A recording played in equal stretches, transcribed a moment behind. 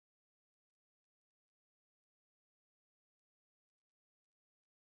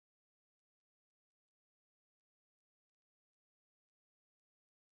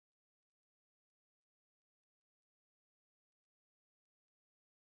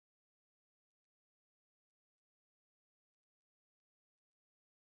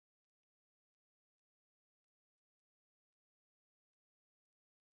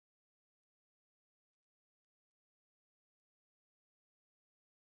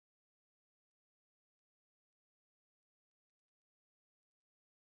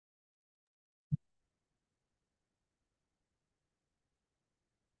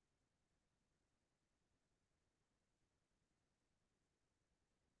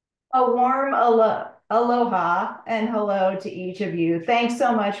A warm aloha and hello to each of you. Thanks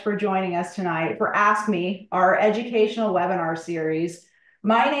so much for joining us tonight for Ask Me, our educational webinar series.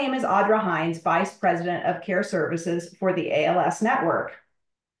 My name is Audra Hines, Vice President of Care Services for the ALS Network.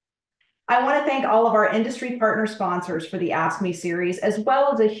 I want to thank all of our industry partner sponsors for the Ask Me series, as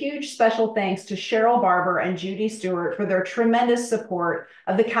well as a huge special thanks to Cheryl Barber and Judy Stewart for their tremendous support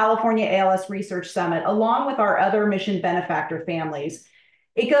of the California ALS Research Summit, along with our other mission benefactor families.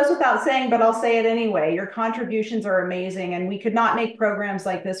 It goes without saying, but I'll say it anyway. Your contributions are amazing, and we could not make programs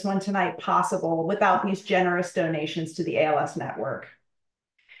like this one tonight possible without these generous donations to the ALS Network.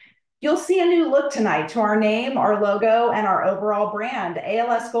 You'll see a new look tonight to our name, our logo, and our overall brand.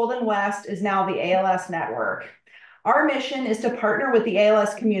 ALS Golden West is now the ALS Network. Our mission is to partner with the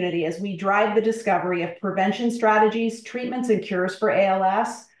ALS community as we drive the discovery of prevention strategies, treatments, and cures for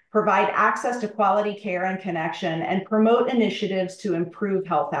ALS, provide access to quality care and connection, and promote initiatives to improve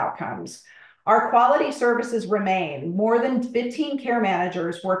health outcomes. Our quality services remain. More than 15 care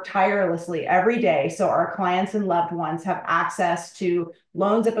managers work tirelessly every day so our clients and loved ones have access to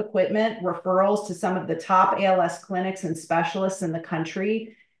loans of equipment, referrals to some of the top ALS clinics and specialists in the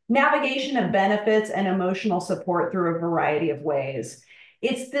country, navigation of benefits, and emotional support through a variety of ways.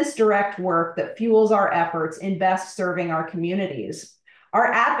 It's this direct work that fuels our efforts in best serving our communities. Our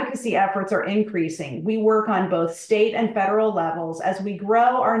advocacy efforts are increasing. We work on both state and federal levels as we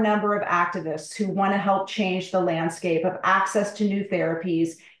grow our number of activists who want to help change the landscape of access to new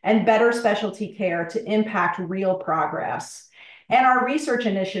therapies and better specialty care to impact real progress. And our research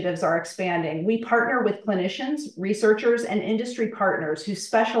initiatives are expanding. We partner with clinicians, researchers, and industry partners who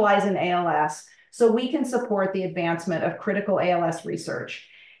specialize in ALS so we can support the advancement of critical ALS research.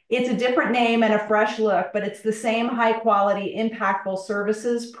 It's a different name and a fresh look, but it's the same high quality, impactful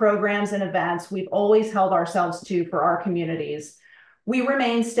services, programs, and events we've always held ourselves to for our communities. We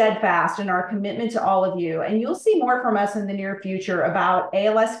remain steadfast in our commitment to all of you, and you'll see more from us in the near future about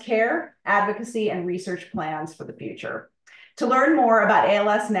ALS care, advocacy, and research plans for the future. To learn more about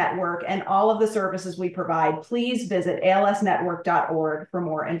ALS Network and all of the services we provide, please visit alsnetwork.org for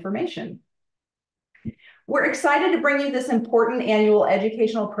more information. We're excited to bring you this important annual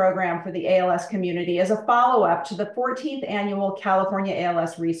educational program for the ALS community as a follow-up to the 14th annual California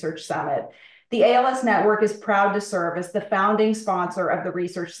ALS Research Summit. The ALS Network is proud to serve as the founding sponsor of the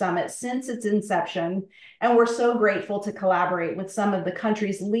Research Summit since its inception, and we're so grateful to collaborate with some of the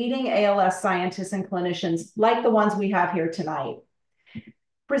country's leading ALS scientists and clinicians like the ones we have here tonight.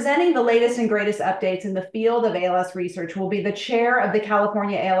 Presenting the latest and greatest updates in the field of ALS research will be the chair of the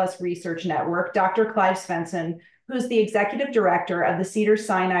California ALS Research Network, Dr. Clive Svendsen, who's the executive director of the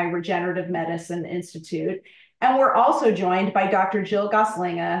Cedars-Sinai Regenerative Medicine Institute. And we're also joined by Dr. Jill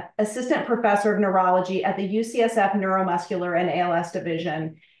Goslinga, assistant professor of neurology at the UCSF Neuromuscular and ALS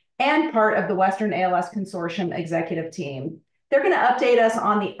Division, and part of the Western ALS Consortium executive team. They're going to update us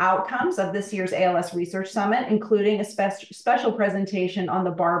on the outcomes of this year's ALS Research Summit, including a special presentation on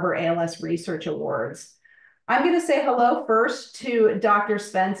the Barber ALS Research Awards. I'm going to say hello first to Dr.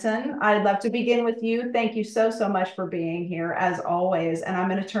 Svendsen. I'd love to begin with you. Thank you so much for being here, as always. And I'm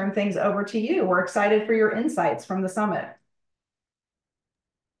going to turn things over to you. We're excited for your insights from the summit.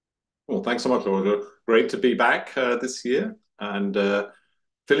 Well, thanks so much, Audra. Great to be back this year and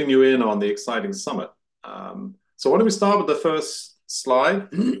filling you in on the exciting summit. So why don't we start with the first slide,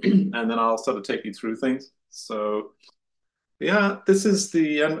 and then I'll sort of take you through things. So yeah, this is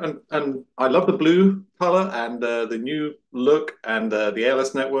the, and I love the blue color and the new look and the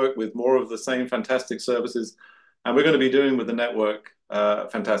ALS network with more of the same fantastic services. And we're going to be doing with the network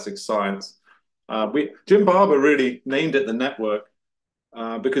fantastic science. Jim Barber really named it the network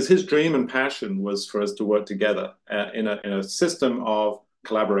because his dream and passion was for us to work together in a system of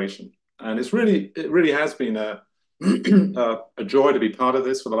collaboration. And it really has been a joy to be part of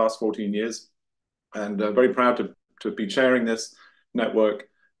this for the last 14 years, and very proud to be chairing this network.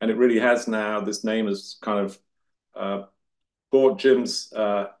 And it really has now, this name has kind of brought Jim's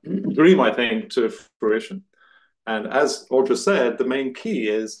dream, I think, to fruition. And as Audra said, the main key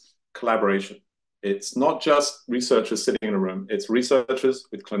is collaboration. It's not just researchers sitting in a room, it's researchers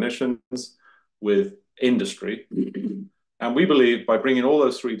with clinicians, with industry. And we believe by bringing all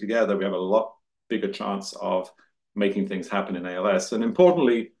those three together, we have a lot bigger chance of making things happen in ALS. And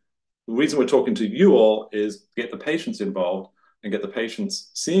importantly, the reason we're talking to you all is to get the patients involved and get the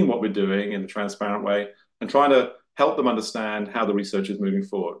patients seeing what we're doing in a transparent way and trying to help them understand how the research is moving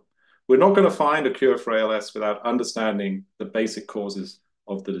forward. We're not going to find a cure for ALS without understanding the basic causes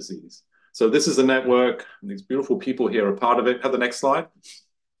of the disease. So this is a network, and these beautiful people here are part of it. Have the next slide.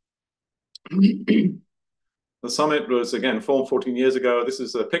 The summit was, again, formed 14 years ago. This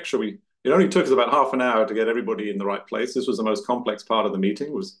is a picture it only took us about half an hour to get everybody in the right place. This was the most complex part of the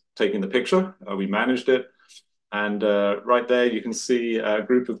meeting, was taking the picture. We managed it. And right there, you can see a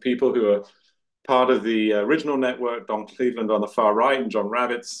group of people who are part of the original network, Don Cleveland on the far right and John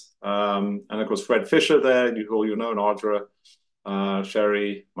Ravitz. And of course, Fred Fisher there, you know, Audra,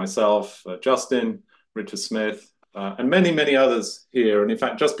 Sherry, myself, Justin, Richard Smith, and many, many others here. And in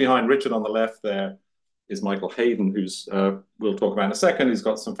fact, just behind Richard on the left there is Michael Hayden, who's we'll talk about in a second. He's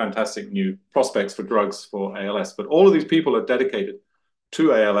got some fantastic new prospects for drugs for ALS. But all of these people are dedicated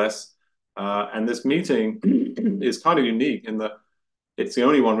to ALS. And this meeting is kind of unique in that it's the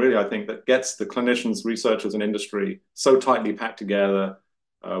only one really, I think, that gets the clinicians, researchers, and industry so tightly packed together.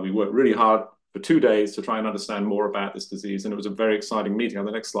 We worked really hard for 2 days to try and understand more about this disease. And it was a very exciting meeting. On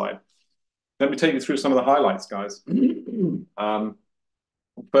the next slide, let me take you through some of the highlights, guys.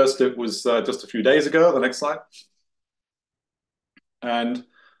 First, it was just a few days ago. The next slide. And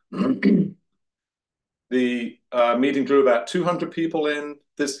the meeting drew about 200 people in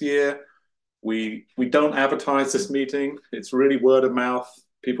this year. We don't advertise this meeting. It's really word of mouth.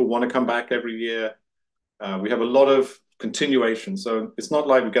 People want to come back every year. We have a lot of continuation. So it's not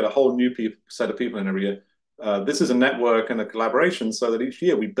like we get a whole new set of people in every year. This is a network and a collaboration so that each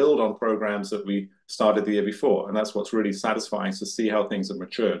year we build on programs that we started the year before. And that's what's really satisfying, to see how things have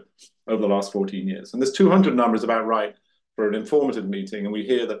matured over the last 14 years. And this 200 number is about right for an informative meeting. And we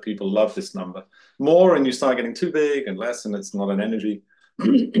hear that people love this number more, and you start getting too big, and less, and it's not an energy.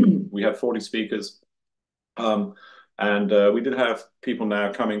 We have 40 speakers. And we did have people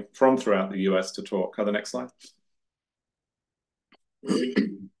now coming from throughout the US to talk. The next slide.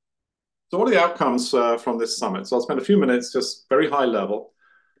 So what are the outcomes from this summit? So I'll spend a few minutes just very high level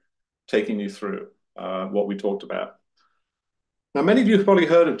taking you through what we talked about. Now, many of you have probably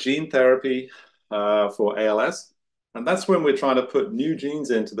heard of gene therapy for ALS, and that's when we're trying to put new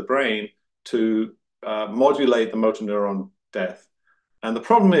genes into the brain to modulate the motor neuron death. And the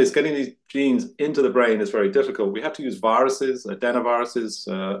problem is getting these genes into the brain is very difficult. We have to use viruses. Adenoviruses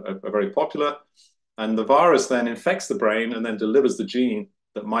are very popular. And the virus then infects the brain and then delivers the gene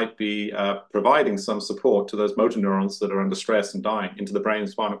that might be providing some support to those motor neurons that are under stress and dying into the brain and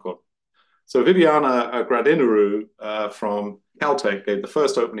spinal cord. So Viviana Gradinaru from Caltech gave the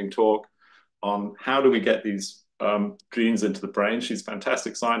first opening talk on how do we get these genes into the brain. She's a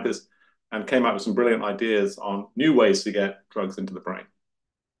fantastic scientist and came up with some brilliant ideas on new ways to get drugs into the brain.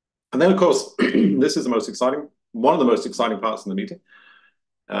 And then, of course, this is one of the most exciting parts of the meeting.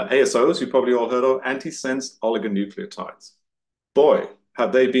 ASOs, you probably all heard of, antisense oligonucleotides. Boy,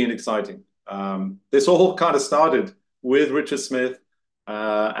 have they been exciting. This all kind of started with Richard Smith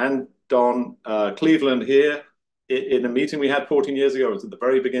and Don Cleveland here in a meeting we had 14 years ago. It was at the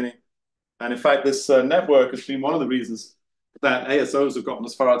very beginning. And in fact, this network has been one of the reasons that ASOs have gotten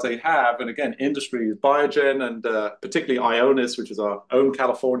as far as they have. And again, industry, Biogen, and particularly Ionis, which is our own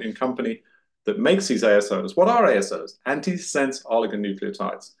Californian company that makes these ASOs. What are ASOs? Antisense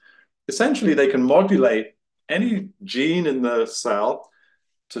oligonucleotides. Essentially, they can modulate any gene in the cell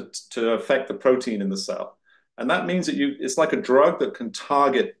to affect the protein in the cell. And that means that it's like a drug that can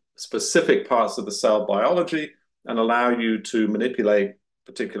target specific parts of the cell biology and allow you to manipulate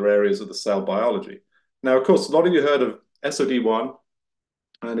particular areas of the cell biology. Now, of course, a lot of you heard of SOD1,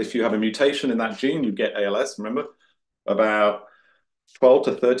 and if you have a mutation in that gene, you get ALS. Remember, about 12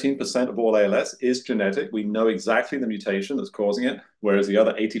 to 13% of all ALS is genetic. We know exactly the mutation that's causing it, whereas the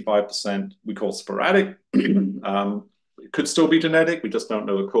other 85% we call sporadic. It could still be genetic, we just don't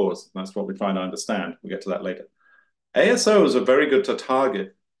know the cause. That's what we're trying to understand. We'll get to that later. ASOs are very good to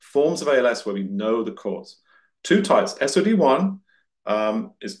target forms of ALS where we know the cause. Two types, SOD1,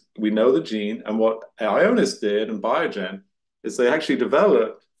 is we know the gene, and what Ionis did and Biogen is they actually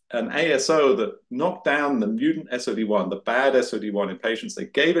developed an ASO that knocked down the mutant SOD1, the bad SOD1 in patients. They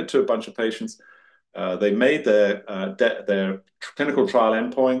gave it to a bunch of patients. They made their clinical trial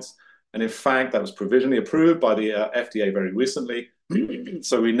endpoints, and in fact, that was provisionally approved by the FDA very recently.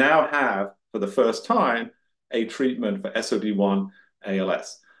 So we now have, for the first time, a treatment for SOD1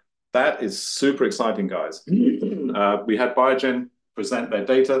 ALS. That is super exciting, guys. We had Biogen present their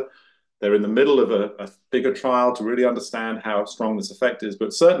data. They're in the middle of a bigger trial to really understand how strong this effect is.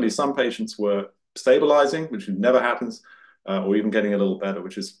 But certainly some patients were stabilizing, which never happens, or even getting a little better,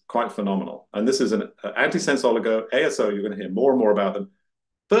 which is quite phenomenal. And this is an antisense oligo, ASO. You're going to hear more and more about them.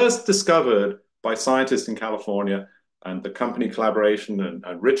 First discovered by scientists in California, and the company collaboration,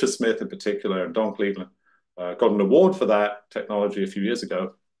 and Richard Smith in particular, and Don Cleveland got an award for that technology a few years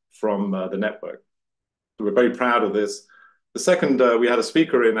ago from the network. So we're very proud of this. The second, we had a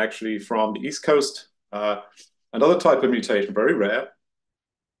speaker in actually from the East Coast, Another type of mutation, very rare,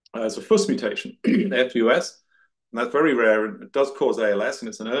 is a FUS mutation, FUS. And that's very rare. And it does cause ALS, and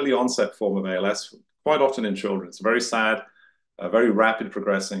it's an early onset form of ALS, quite often in children. It's very sad, very rapid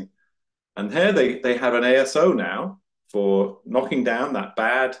progressing. And here they have an ASO now for knocking down that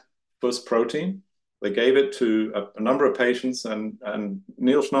bad FUS protein. They gave it to a number of patients, and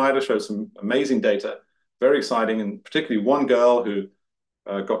Neil Schneider showed some amazing data, very exciting, and particularly one girl who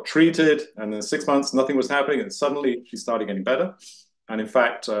got treated, and in 6 months, nothing was happening, and suddenly she started getting better. And in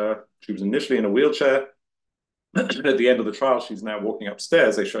fact, she was initially in a wheelchair. At the end of the trial, she's now walking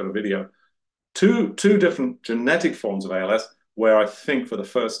upstairs. They showed a video. Two different genetic forms of ALS, where I think for the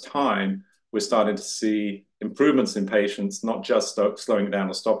first time, we're starting to see improvements in patients, not just slowing it down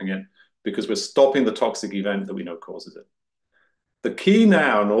or stopping it, because we're stopping the toxic event that we know causes it. The key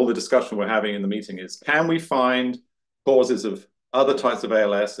now, and all the discussion we're having in the meeting, is can we find causes of other types of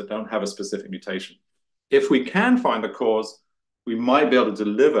ALS that don't have a specific mutation? If we can find the cause, we might be able to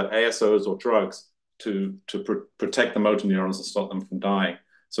deliver ASOs or drugs to protect the motor neurons and stop them from dying.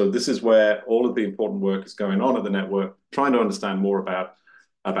 So this is where all of the important work is going on at the network, trying to understand more about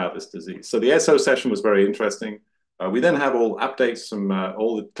this disease. So the ASO session was very interesting. We then have all updates from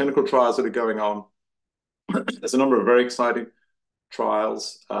all the clinical trials that are going on. There's a number of very exciting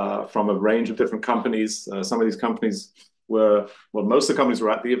trials from a range of different companies. Some of these companies most of the companies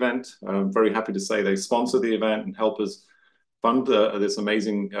were at the event. I'm very happy to say they sponsored the event and helped us fund this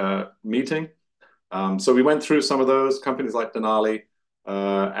amazing meeting. So we went through some of those companies like Denali,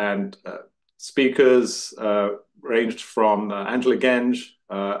 and speakers ranged from Angela Genge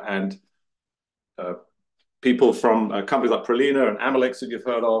and people from companies like Prolina and Amylyx that you've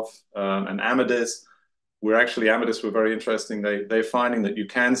heard of, and Amadis. Amadis were very interesting. They're finding that you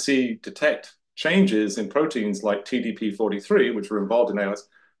can detect changes in proteins like TDP-43, which are involved in ALS,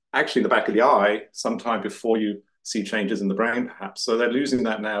 actually in the back of the eye, sometime before you see changes in the brain, perhaps. So they're using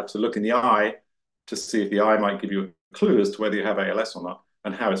that now to look in the eye to see if the eye might give you a clue as to whether you have ALS or not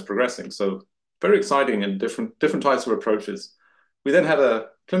and how it's progressing. So very exciting and different types of approaches. We then had a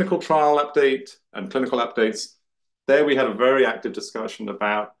clinical trial update and clinical updates. There we had a very active discussion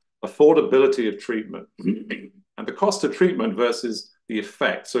about affordability of treatment and the cost of treatment versus the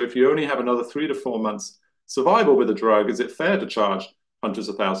effect. So if you only have another 3 to 4 months survival with a drug, is it fair to charge hundreds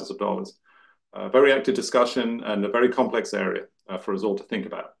of thousands of dollars? Very active discussion and a very complex area for us all to think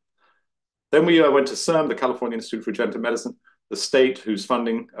about. Then we went to CIRM, the California Institute for Regenerative Medicine, the state who's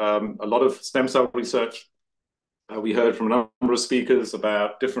funding a lot of stem cell research. We heard from a number of speakers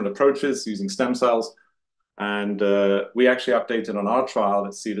about different approaches using stem cells. And we actually updated on our trial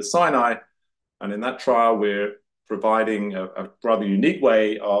at Cedars-Sinai. And in that trial, we're providing a rather unique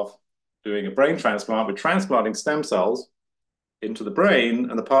way of doing a brain transplant. We're transplanting stem cells into the brain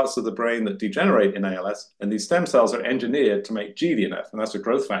and the parts of the brain that degenerate in ALS. And these stem cells are engineered to make GDNF, and that's a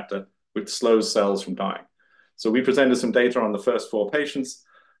growth factor which slows cells from dying. So we presented some data on the first 4 patients.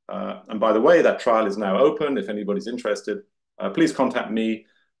 And by the way, that trial is now open. If anybody's interested, please contact me,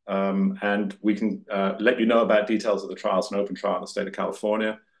 and we can let you know about details of the trial. It's an open trial in the state of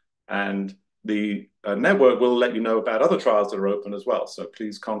California. And the network will let you know about other trials that are open as well. So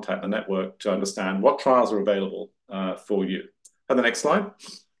please contact the network to understand what trials are available for you. And the next slide.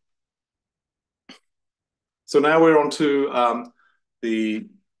 So now we're on to the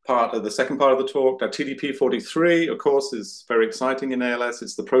second part of the talk. Now, TDP-43, of course, is very exciting in ALS.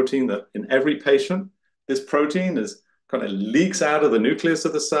 It's the protein that in every patient, this protein kind of leaks out of the nucleus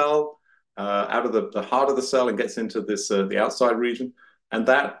of the cell, out of the heart of the cell, and gets into the outside region. And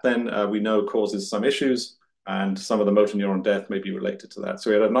that then we know causes some issues, and some of the motor neuron death may be related to that. So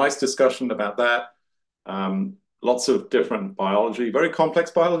we had a nice discussion about that. Lots of different biology, very complex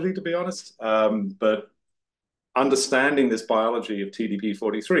biology, to be honest. But understanding this biology of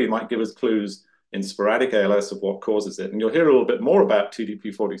TDP-43 might give us clues in sporadic ALS of what causes it. And you'll hear a little bit more about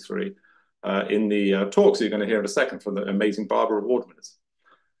TDP-43 in the talks you're going to hear in a second from the amazing Barber Award winners.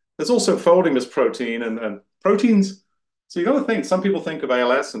 There's also folding this protein and proteins. So you got to think, some people think of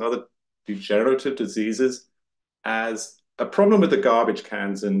ALS and other degenerative diseases as a problem with the garbage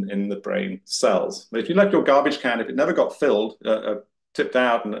cans in the brain cells. If you left your garbage can, if it never got filled, tipped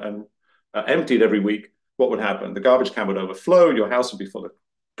out and emptied every week, what would happen? The garbage can would overflow, your house would be full of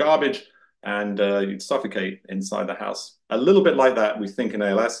garbage, and you'd suffocate inside the house. A little bit like that, we think in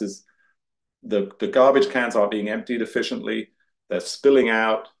ALS, is the garbage cans aren't being emptied efficiently, they're spilling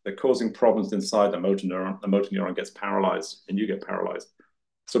out, they're causing problems inside the motor neuron gets paralyzed, and you get paralyzed.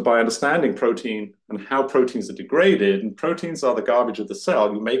 So by understanding protein and how proteins are degraded, and proteins are the garbage of the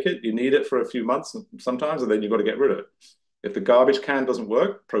cell, you make it, you need it for a few months sometimes, and then you've got to get rid of it. If the garbage can doesn't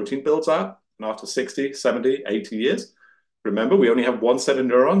work, protein builds up, and after 60, 70, 80 years. Remember, we only have one set of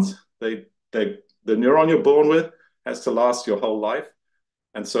neurons. The neuron you're born with has to last your whole life.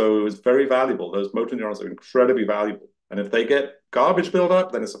 And so it was very valuable. Those motor neurons are incredibly valuable. And if they get garbage build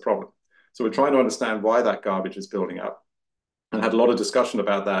up, then it's a problem. So we're trying to understand why that garbage is building up, and had a lot of discussion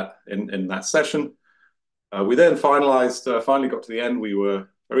about that in that session. We then finally got to the end. We were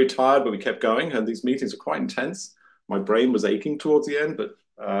very tired, but we kept going. And these meetings are quite intense. My brain was aching towards the end, but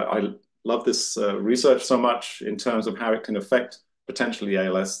I love this research so much in terms of how it can affect potentially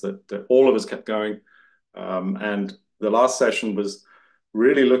ALS that all of us kept going. And the last session was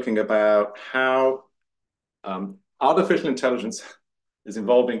really looking about how artificial intelligence is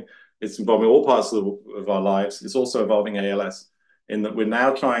involving all parts of our lives. It's also involving ALS, in that we're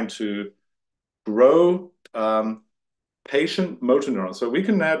now trying to grow patient motor neurons. So we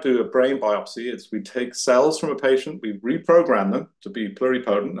can now do a brain biopsy. We take cells from a patient, we reprogram them to be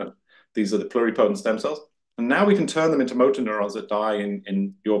pluripotent. These are the pluripotent stem cells. And now we can turn them into motor neurons that die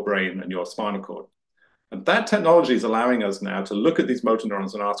in your brain and your spinal cord. And that technology is allowing us now to look at these motor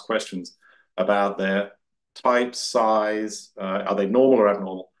neurons and ask questions about their type, size, are they normal or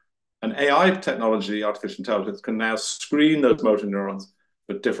abnormal? And AI technology, artificial intelligence, can now screen those motor neurons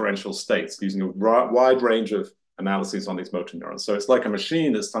for differential states using a wide range of analyses on these motor neurons. So it's like a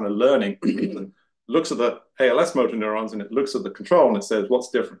machine that's kind of learning, looks at the ALS motor neurons and it looks at the control and it says, what's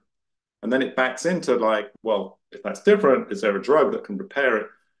different? And then it backs into like, well, if that's different, is there a drug that can repair it?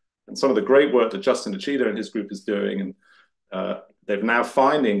 And some of the great work that Justin Achida and his group is doing, and they're now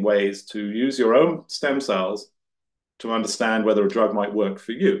finding ways to use your own stem cells to understand whether a drug might work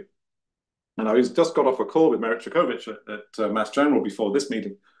for you. And I just got off a call with Merit Czakovich at Mass General before this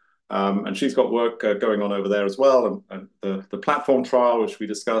meeting. And she's got work going on over there as well. And the platform trial, which we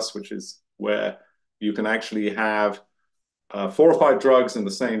discussed, which is where you can actually have 4 or 5 drugs in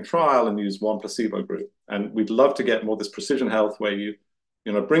the same trial and use one placebo group. And we'd love to get more this precision health where you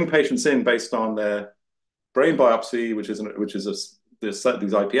bring patients in based on their brain biopsy, which is these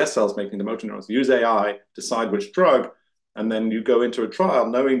iPS cells making the motor neurons. Use AI, decide which drug, and then you go into a trial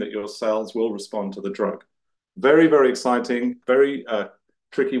knowing that your cells will respond to the drug. Very, very exciting, very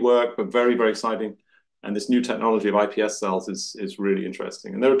tricky work, but very, very exciting. And this new technology of iPS cells is really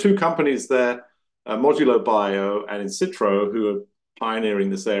interesting. And there are 2 companies there, Modulo Bio and Incitro, who are pioneering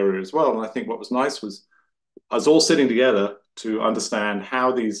this area as well. And I think what was nice was us all sitting together to understand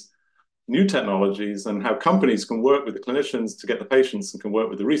how these new technologies and how companies can work with the clinicians to get the patients and can work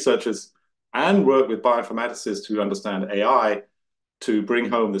with the researchers and work with bioinformaticists who understand AI to bring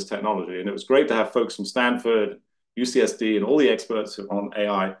home this technology. And it was great to have folks from Stanford, UCSD, and all the experts on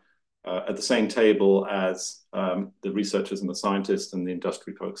AI at the same table as the researchers and the scientists and the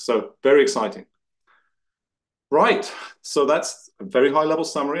industry folks. So very exciting. Right, so that's a very high-level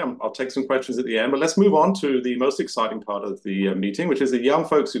summary. I'll take some questions at the end, but let's move on to the most exciting part of the meeting, which is the young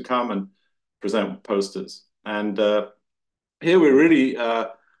folks who come and present posters. And here we're really,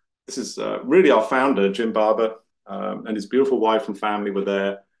 this is really our founder, Jim Barber, and his beautiful wife and family were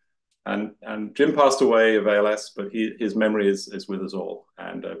there. And Jim passed away of ALS, but his memory is with us all.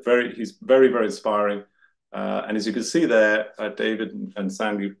 And he's very, very inspiring. And as you can see there, David and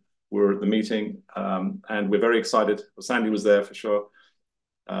Sandy were at the meeting, and we're very excited. Sandy was there for sure,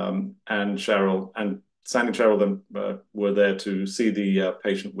 and Cheryl. And Sandy and Cheryl then were there to see the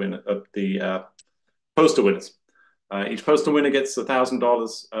the poster winners. Each poster winner gets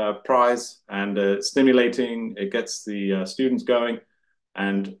 $1,000 prize, and stimulating. It gets the students going.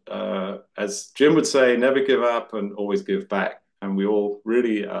 And as Jim would say, never give up and always give back. And we all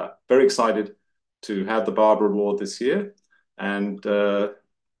really very excited to have the Barber Award this year. And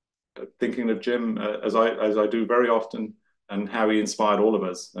thinking of Jim as I do very often, and how he inspired all of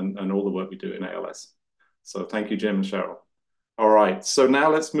us and all the work we do in ALS. So thank you, Jim and Cheryl. All right, so now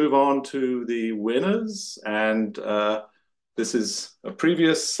let's move on to the winners. And this is a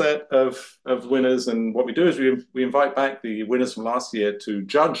previous set of winners. And what we do is we invite back the winners from last year to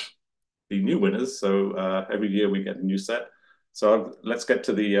judge the new winners. So every year we get a new set. So let's get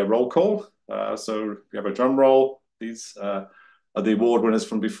to the roll call. So we have a drum roll. These are the award winners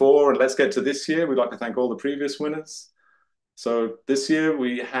from before. And let's get to this year. We'd like to thank all the previous winners. So this year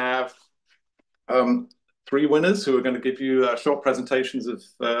we have 3 winners who are going to give you short presentations of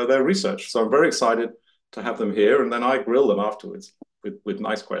their research. So I'm very excited to have them here, and then I grill them afterwards with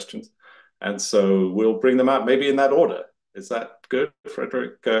nice questions. And so we'll bring them up maybe in that order. Is that good,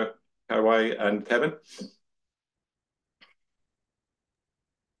 Frederick, Kawai, and Kevin?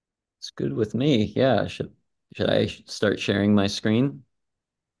 It's good with me. Yeah. Should I start sharing my screen?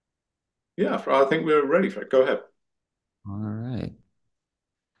 Yeah, I think we're ready for it. Go ahead. All right.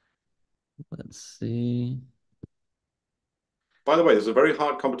 let's see. By the way, there's a very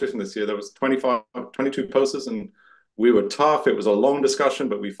hard competition this year. There was 22 posters, and we were tough. It was a long discussion,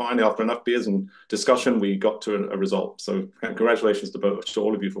 but we finally, after enough beers and discussion, we got to a result. So congratulations to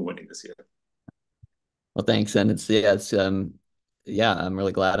all of you for winning this year. Well, thanks. And yeah, I'm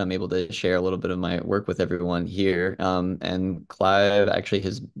really glad I'm able to share a little bit of my work with everyone here. And Clive, actually,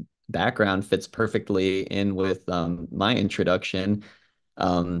 his background fits perfectly in with my introduction.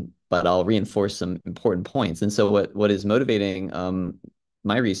 But I'll reinforce some important points. And so what is motivating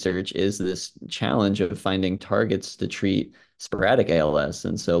my research is this challenge of finding targets to treat sporadic ALS.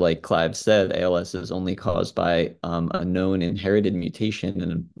 And so, like Clive said, ALS is only caused by a known inherited mutation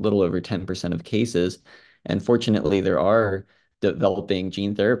in a little over 10% of cases. And fortunately, there are developing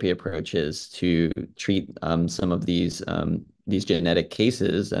gene therapy approaches to treat some of these genetic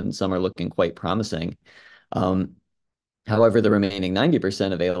cases, and some are looking quite promising. However, the remaining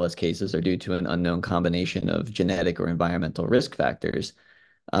 90% of ALS cases are due to an unknown combination of genetic or environmental risk factors.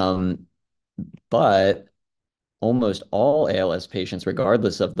 But almost all ALS patients,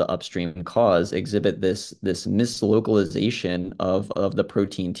 regardless of the upstream cause, exhibit this mislocalization of the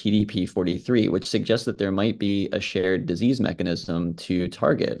protein TDP43, which suggests that there might be a shared disease mechanism to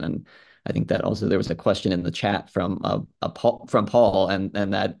target. And I think that also there was a question in the chat from Paul, and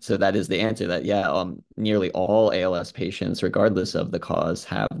that is the answer, that yeah, nearly all ALS patients, regardless of the cause,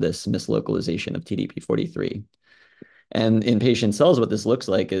 have this mislocalization of TDP43. And in patient cells, what this looks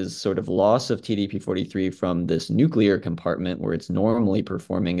like is sort of loss of TDP43 from this nuclear compartment where it's normally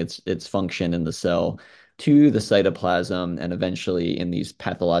performing its function in the cell to the cytoplasm, and eventually in these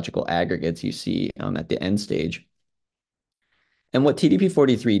pathological aggregates you see at the end stage. And what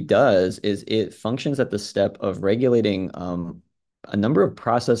TDP43 does is it functions at the step of regulating a number of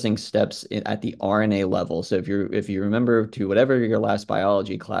processing steps at the RNA level. So if you remember to whatever your last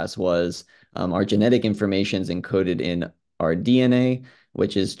biology class was, our genetic information is encoded in our DNA,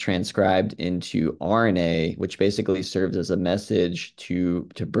 which is transcribed into RNA, which basically serves as a message to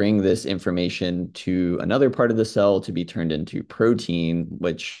bring this information to another part of the cell to be turned into protein,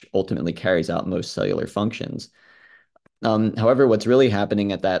 which ultimately carries out most cellular functions. However, what's really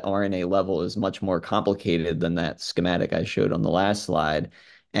happening at that RNA level is much more complicated than that schematic I showed on the last slide.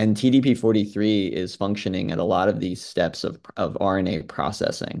 And TDP43 is functioning at a lot of these steps of RNA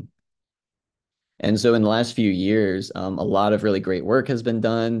processing. And so in the last few years, a lot of really great work has been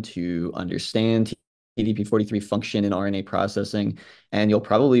done to understand TDP43 function in RNA processing. And you'll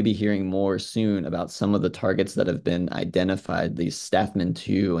probably be hearing more soon about some of the targets that have been identified, these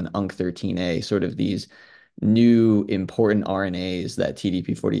Stathmin-2 and UNC13A, sort of these new important RNAs that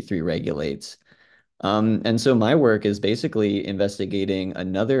TDP43 regulates. And so my work is basically investigating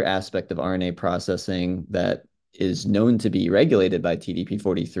another aspect of RNA processing that is known to be regulated by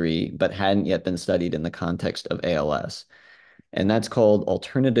TDP43, but hadn't yet been studied in the context of ALS. And that's called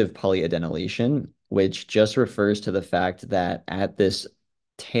alternative polyadenylation, which just refers to the fact that at this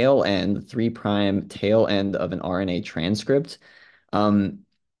tail end, 3' tail end of an RNA transcript,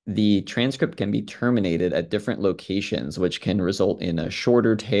 the transcript can be terminated at different locations, which can result in a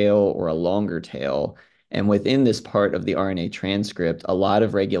shorter tail or a longer tail. And within this part of the RNA transcript, a lot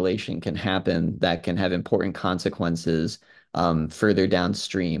of regulation can happen that can have important consequences further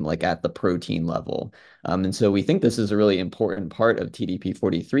downstream, like at the protein level. And so we think this is a really important part of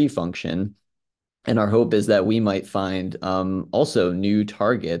TDP43 function. And our hope is that we might find also new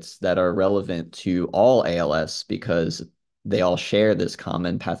targets that are relevant to all ALS, because they all share this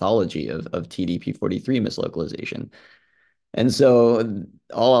common pathology of TDP43 mislocalization. And so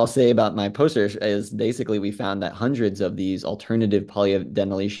all I'll say about my poster is basically we found that hundreds of these alternative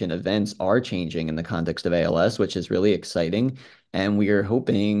polyadenylation events are changing in the context of ALS, which is really exciting. And we are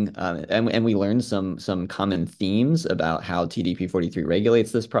hoping, and we learned some common themes about how TDP43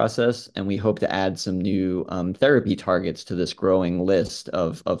 regulates this process. And we hope to add some new therapy targets to this growing list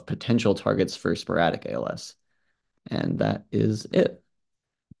of potential targets for sporadic ALS. And that is it.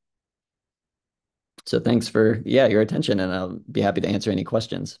 So thanks for your attention, and I'll be happy to answer any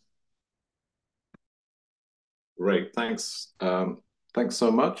questions. Great, thanks. Thanks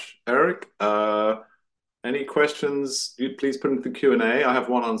so much, Eric. Any questions? You please put into the Q&A. I have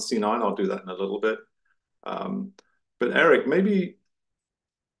one on C9. I'll do that in a little bit. But Eric, maybe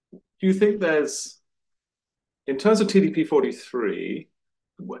do you think there's, in terms of TDP43,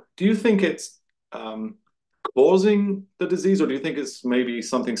 do you think it's causing the disease, or do you think it's maybe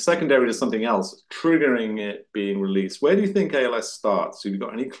something secondary to something else triggering it being released? Where do you think ALS starts? Have you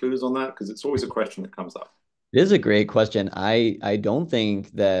got any clues on that? Because it's always a question that comes up. It is a great question. I don't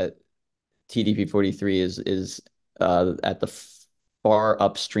think that TDP43 is at the far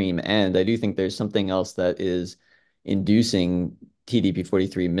upstream end, I do think there's something else that is inducing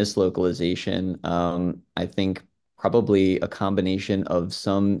TDP-43 mislocalization. I think probably a combination of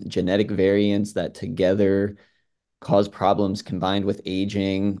some genetic variants that together cause problems combined with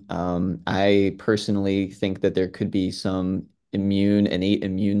aging. I personally think that there could be some innate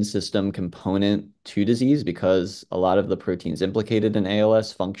immune system component to disease because a lot of the proteins implicated in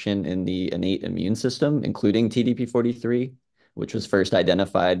ALS function in the innate immune system, including TDP-43, which was first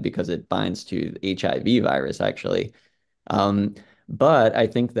identified because it binds to the HIV virus, actually. Um, but I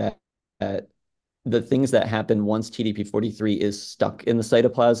think that the things that happen once TDP-43 is stuck in the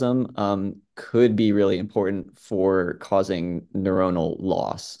cytoplasm could be really important for causing neuronal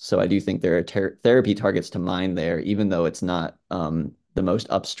loss. So I do think there are therapy targets to mine there, even though it's not the most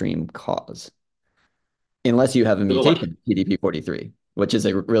upstream cause, unless you have a mutation in TDP-43, which is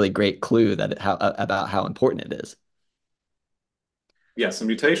a really great clue about how important it is. Yes, and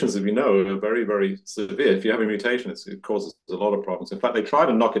mutations, as we know, are very, very severe. If you have a mutation, it causes a lot of problems. In fact, they try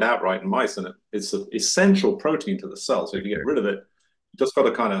to knock it out right in mice, and it's an essential protein to the cell. So if you get rid of it, you just got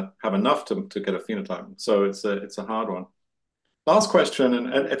to kind of have enough to get a phenotype. So it's a hard one. Last question,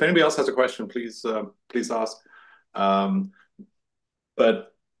 and if anybody else has a question, please ask.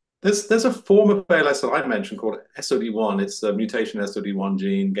 But there's a form of ALS that I mentioned called SOD1. It's a mutation SOD1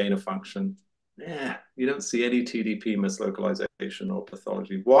 gene, gain of function. Yeah, you don't see any TDP mislocalization or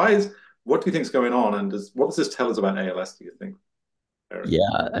pathology. What do you think is going on? And what does this tell us about ALS, do you think, Eric?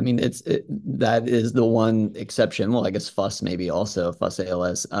 Yeah, I mean, that is the one exception. Well, I guess FUS maybe also FUS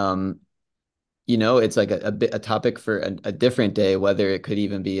ALS. It's like a topic for a different day, whether it could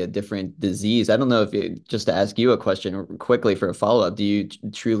even be a different disease. I don't know just to ask you a question quickly for a follow-up, do you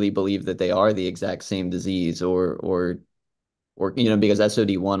truly believe that they are the exact same disease or because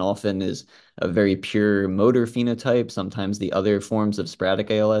SOD1 often is a very pure motor phenotype. Sometimes the other forms of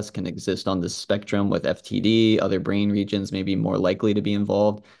sporadic ALS can exist on the spectrum with FTD, other brain regions may be more likely to be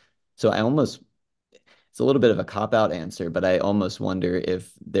involved. So it's a little bit of a cop-out answer, but I almost wonder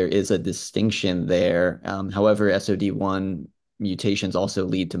if there is a distinction there. However, SOD1 mutations also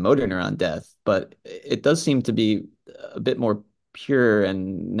lead to motor neuron death, but it does seem to be a bit more pure.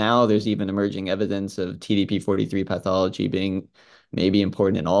 And now there's even emerging evidence of TDP-43 pathology being maybe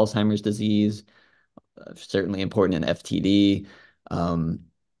important in Alzheimer's disease, certainly important in FTD.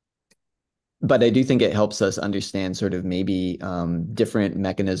 But I do think it helps us understand sort of maybe different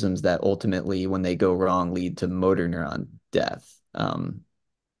mechanisms that ultimately, when they go wrong, lead to motor neuron death.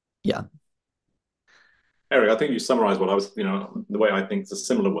 Yeah. Eric, I think you summarized what I was, the way I think is a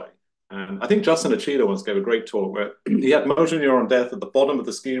similar way. And I think Justin Achida once gave a great talk where he had motor neuron death at the bottom of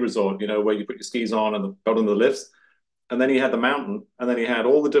the ski resort, where you put your skis on and the bottom of the lifts. And then he had the mountain, and then he had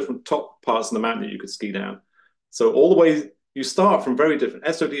all the different top parts of the mountain that you could ski down. So all the way, you start from very different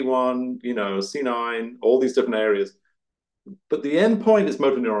SOD1, C9, all these different areas. But the end point is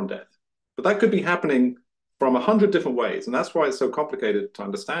motor neuron death. But that could be happening from 100 different ways. And that's why it's so complicated to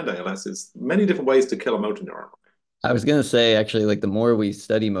understand ALS. Is many different ways to kill a motor neuron. I was going to say, actually, like the more we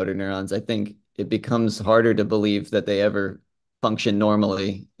study motor neurons, I think it becomes harder to believe that they ever function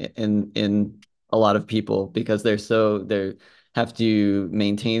normally in a lot of people because they have to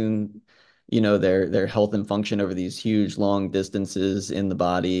maintain, their health and function over these huge long distances in the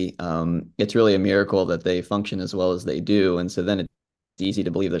body. It's really a miracle that they function as well as they do. And so then it's easy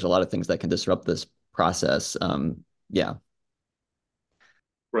to believe there's a lot of things that can disrupt this process. Yeah.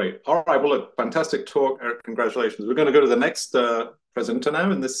 Great. All right. Well, look, fantastic talk, Eric. Congratulations. We're going to go to the next presenter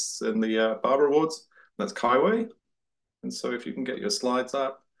now in the Barber Awards. That's Kaiwei. And so if you can get your slides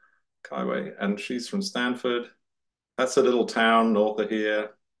up, Kaiwei, and she's from Stanford. That's a little town north of here.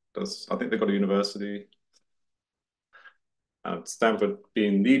 I think they've got a university. Stanford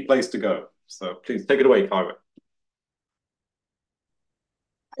being the place to go. So please take it away, Kaiwei.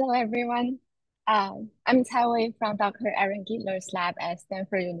 Hello, everyone. I'm Caiwei from Dr. Aaron Gittler's lab at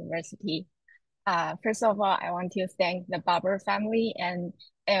Stanford University. First of all, I want to thank the Barber family and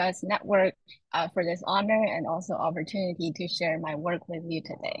ALS Network for this honor and also opportunity to share my work with you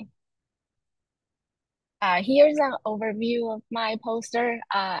today. Here's an overview of my poster,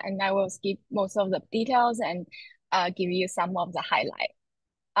 and I will skip most of the details and give you some of the highlights.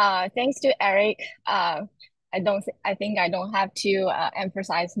 Thanks to Eric, I think I don't have to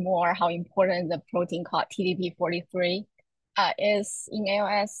emphasize more how important the protein called TDP-43 is in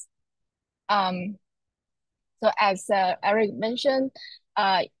ALS. So as Eric mentioned,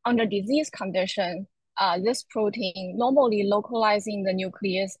 under disease condition, this protein normally localizing the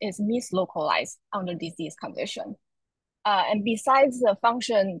nucleus is mislocalized under disease condition. And besides the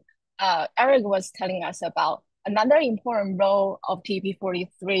function Eric was telling us about, Another important role of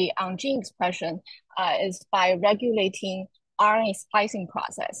TDP-43 on gene expression is by regulating RNA splicing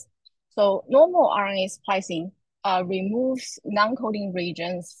process. So normal RNA splicing removes non-coding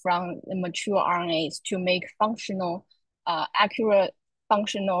regions from the mature RNAs to make functional, accurate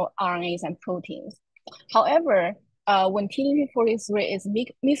functional RNAs and proteins. However, when TDP-43 is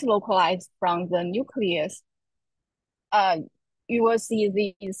mislocalized from the nucleus, you will see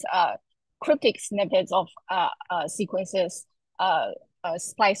these cryptic snippets of sequences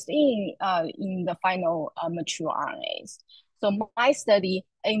spliced in the final mature RNAs. So my study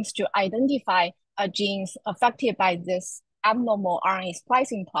aims to identify genes affected by this abnormal RNA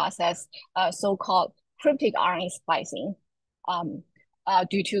splicing process, so-called cryptic RNA splicing,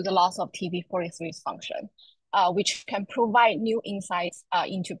 due to the loss of TDP-43's function, which can provide new insights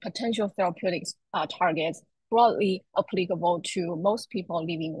into potential therapeutic targets broadly applicable to most people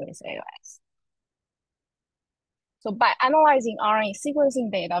living with ALS. So by analyzing RNA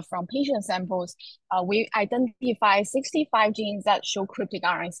sequencing data from patient samples, we identify 65 genes that show cryptic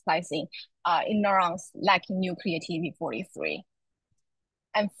RNA splicing in neurons lacking nuclear TDP-43.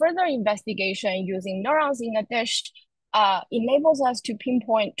 And further investigation using neurons in a dish enables us to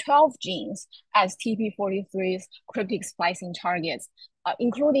pinpoint 12 genes as TDP-43's cryptic splicing targets,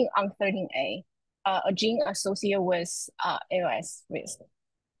 including UNC13A, a gene associated with ALS risk.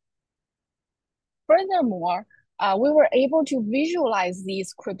 Furthermore, we were able to visualize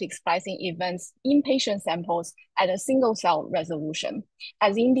these cryptic splicing events in patient samples at a single cell resolution,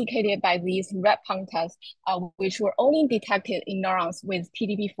 as indicated by these red punctures, which were only detected in neurons with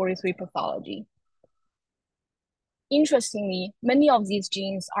TDP-43 pathology. Interestingly, many of these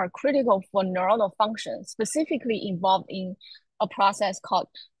genes are critical for neuronal function, specifically involved in a process called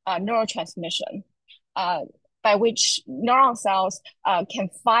neurotransmission, by which neuron cells can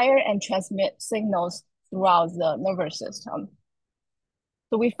fire and transmit signals throughout the nervous system.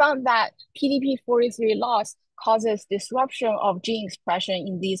 So we found that TDP-43 loss causes disruption of gene expression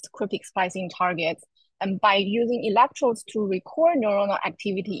in these cryptic splicing targets. And by using electrodes to record neuronal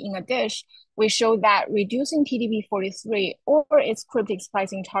activity in a dish, we showed that reducing TDP-43 or its cryptic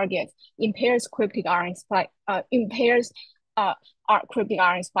splicing targets impairs cryptic RNA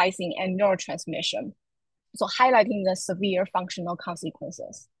splicing and neurotransmission, so highlighting the severe functional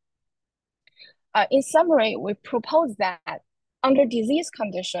consequences. In summary, we propose that under disease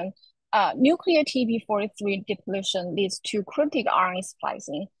condition, nuclear TDP-43 depletion leads to cryptic RNA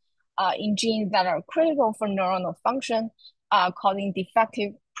splicing in genes that are critical for neuronal function, causing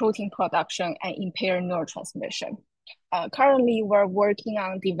defective protein production and impaired neurotransmission. Currently, we're working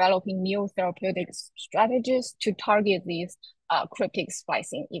on developing new therapeutic strategies to target these cryptic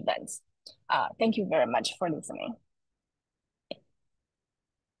splicing events. Thank you very much for listening.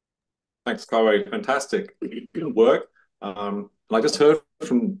 Thanks, Carway. Fantastic work. I just heard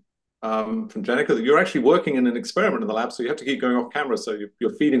from Jenica that you're actually working in an experiment in the lab, so you have to keep going off camera. So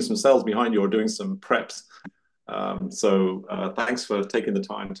you're feeding some cells behind you or doing some preps. Thanks for taking the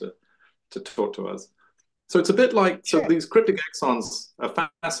time to talk to us. So it's a bit like, so these cryptic exons are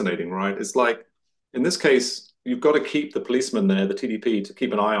fascinating, right? It's like, in this case, you've got to keep the policeman there, the TDP, to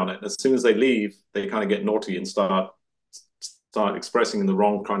keep an eye on it. As soon as they leave, they kind of get naughty and start expressing the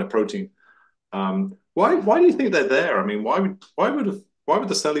wrong kind of protein. Why do you think they're there? I mean, why would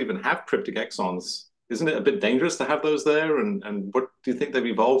the cell even have cryptic exons? Isn't it a bit dangerous to have those there? And what do you think they've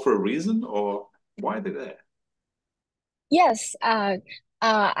evolved for a reason, or why are they there? Yes, I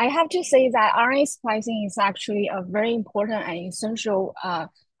have to say that RNA splicing is actually a very important and essential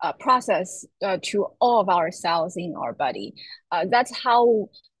process to all of our cells in our body. That's how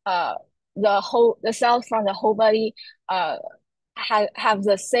the cells from the whole body have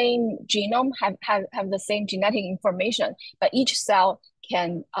the same genome, have the same genetic information, but each cell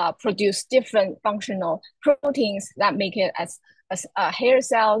can produce different functional proteins that make it as hair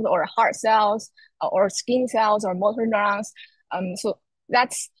cells or heart cells or skin cells or motor neurons. So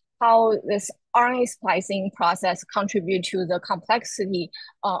that's how this RNA splicing process contribute to the complexity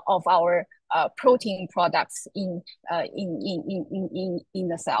of our protein products in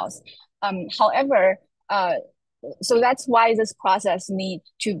the cells. However, so that's why this process needs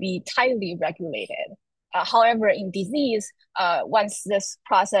to be tightly regulated. However, in disease, once this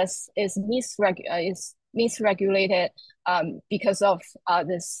process is misregulated because of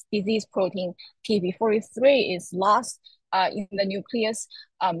this disease protein, TDP-43 is lost in the nucleus.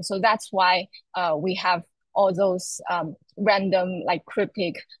 So that's why we have all those random, like,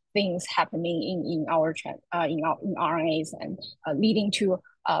 cryptic things happening in our RNAs and leading to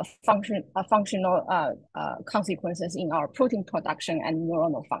functional consequences in our protein production and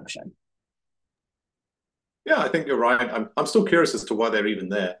neuronal function. Yeah, I think you're right. I'm still curious as to why they're even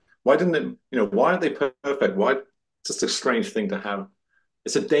there. Why didn't it, why are they perfect? Why it's just a strange thing to have.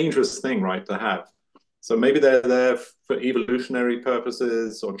 It's a dangerous thing, right, to have. So maybe they're there for evolutionary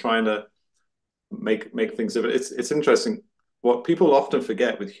purposes or trying to make things of it. It's interesting. What people often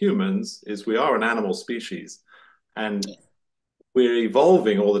forget with humans is we are an animal species and we're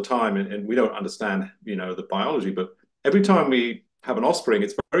evolving all the time and we don't understand, the biology, but every time we have an offspring,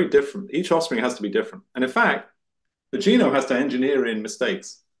 it's very different. Each offspring has to be different. And in fact, the genome has to engineer in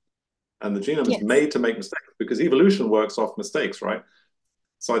mistakes. And the genome is Yes. made to make mistakes because evolution works off mistakes, right?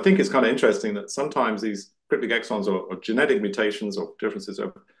 So I think it's kind of interesting that sometimes these cryptic exons or genetic mutations or differences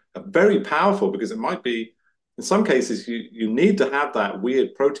are very powerful because it might be, in some cases, you need to have that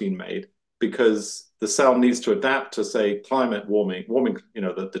weird protein made because the cell needs to adapt to, say, climate warming,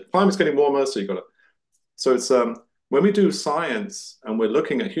 the climate's getting warmer, so you've got to. So it's when we do science and we're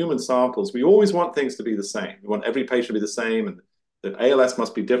looking at human samples, we always want things to be the same. We want every patient to be the same, and that ALS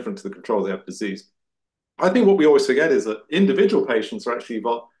must be different to the control they have disease. I think what we always forget is that individual patients are actually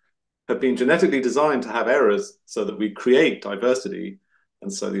have been genetically designed to have errors so that we create diversity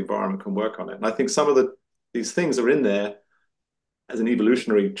and so the environment can work on it. And I think some of these things are in there as an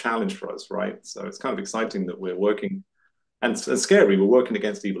evolutionary challenge for us, right? So it's kind of exciting that we're working, and scary, we're working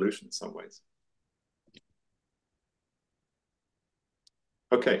against evolution in some ways.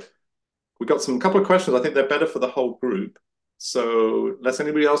 Okay, we got some couple of questions. I think they're better for the whole group. So unless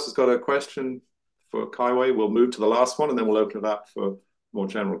anybody else has got a question for Kaiwei, we'll move to the last one and then we'll open it up for more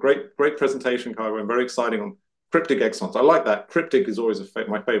general. Great presentation, Kaiwei. I'm very exciting on cryptic exons. I like that. Cryptic is always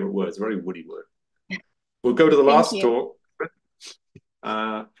my favorite word. It's a very woody word. We'll go to the last talk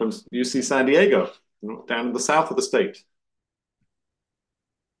from UC San Diego, down in the south of the state.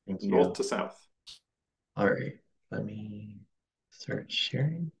 Thank you. North to south. All right, let me start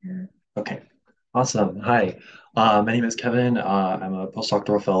sharing here. Okay, awesome. Hi, my name is Kevin. I'm a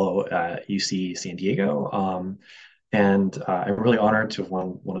postdoctoral fellow at UC San Diego. And I'm really honored to have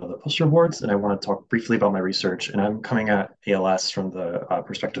won one of the poster awards, and I want to talk briefly about my research. And I'm coming at ALS from the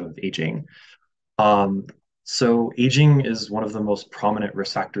perspective of aging. So aging is one of the most prominent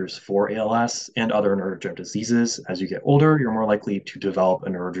risk factors for ALS and other neurodegenerative diseases. As you get older, you're more likely to develop a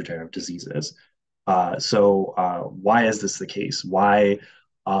neurodegenerative diseases. Why is this the case?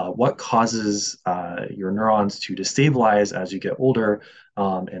 What causes your neurons to destabilize as you get older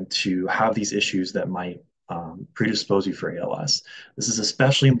and to have these issues that might predispose you for ALS? This is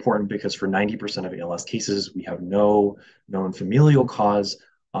especially important because for 90% of ALS cases, we have no known familial cause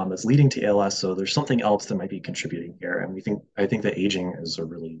that's leading to ALS. So there's something else that might be contributing here. And I think that aging is a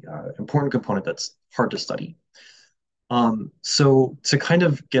really important component that's hard to study. So to kind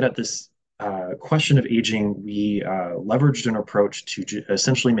of get at this question of aging, we leveraged an approach to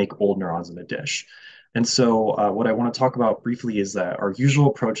essentially make old neurons in a dish. And so what I want to talk about briefly is that our usual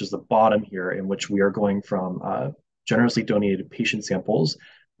approach is the bottom here, in which we are going from generously donated patient samples.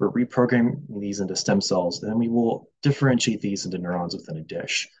 We're reprogramming these into stem cells, and then we will differentiate these into neurons within a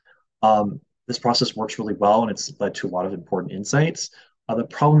dish. This process works really well, and it's led to a lot of important insights. The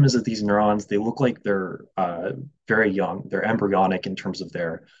problem is that these neurons, they look like they're very young. They're embryonic in terms of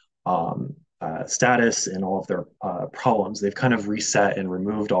their status and all of their problems. They've kind of reset and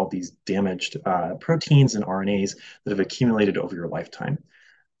removed all these damaged proteins and RNAs that have accumulated over your lifetime.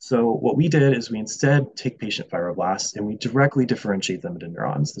 So what we did is we instead take patient fibroblasts and we directly differentiate them into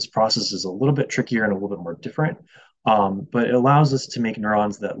neurons. This process is a little bit trickier and a little bit more different, but it allows us to make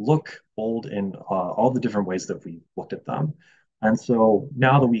neurons that look old in all the different ways that we looked at them. And so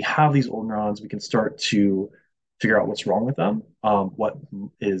now that we have these old neurons, we can start to figure out what's wrong with them, what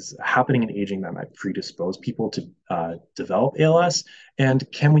is happening in aging that might predispose people to develop ALS, and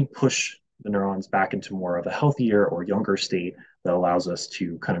can we push the neurons back into more of a healthier or younger state that allows us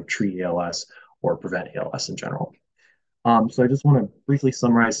to kind of treat ALS or prevent ALS in general. So I just want to briefly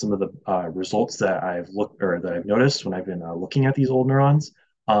summarize some of the results that I've noticed when I've been looking at these old neurons.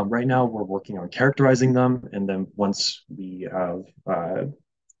 Right now, we're working on characterizing them, and then once we have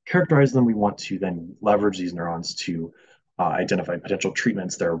characterized them, we want to then leverage these neurons to identify potential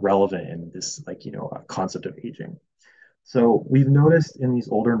treatments that are relevant in this, concept of aging. So we've noticed in these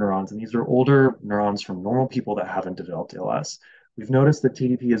older neurons, and these are older neurons from normal people that haven't developed ALS, we've noticed that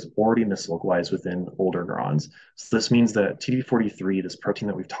TDP is already mislocalized within older neurons. So this means that TDP43, this protein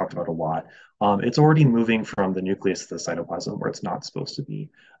that we've talked about a lot, it's already moving from the nucleus to the cytoplasm where it's not supposed to be.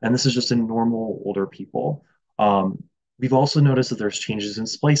 And this is just in normal older people. We've also noticed that there's changes in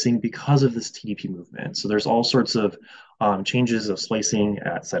splicing because of this TDP movement. So there's all sorts of changes of splicing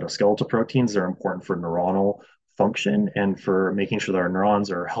at cytoskeletal proteins that are important for neuronal function and for making sure that our neurons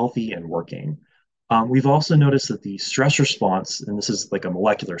are healthy and working. We've also noticed that the stress response, and this is like a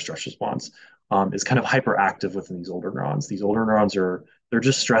molecular stress response, is kind of hyperactive within these older neurons. These older neurons they're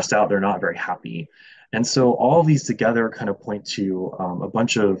just stressed out, they're not very happy. And so all of these together kind of point to a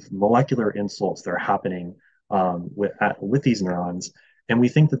bunch of molecular insults that are happening with these neurons. And we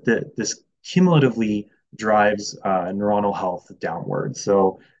think that this cumulatively drives neuronal health downward.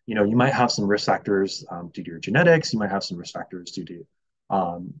 So, you might have some risk factors due to your genetics, you might have some risk factors due to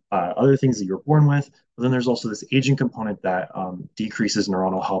other things that you're born with. But then there's also this aging component that decreases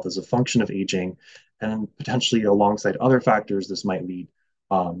neuronal health as a function of aging. And potentially alongside other factors, this might lead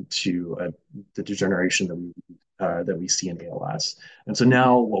to the degeneration that we see in ALS. And so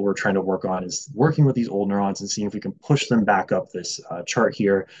now what we're trying to work on is working with these old neurons and seeing if we can push them back up this chart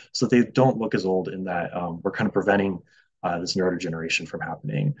here so that they don't look as old, in that we're kind of preventing this neurodegeneration from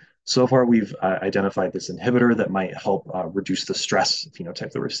happening. So far, we've identified this inhibitor that might help reduce the stress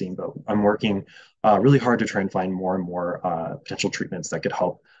phenotype that we're seeing, but I'm working really hard to try and find more and more potential treatments that could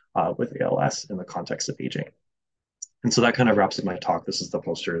help with ALS in the context of aging. And so that kind of wraps up my talk. This is the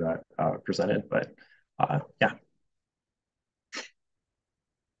poster that presented, but yeah.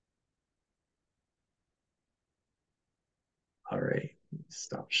 All right,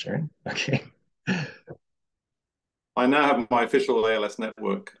 stop sharing. Okay. I now have my official ALS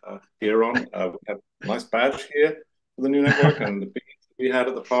network gear on. We have a nice badge here for the new network, and the beads we had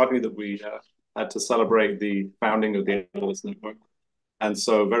at the party that we had to celebrate the founding of the ALS network. And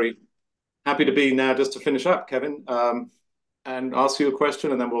so very happy to be now just to finish up, Kevin, and ask you a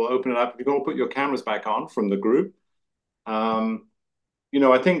question, and then we'll open it up. You can all put your cameras back on from the group. I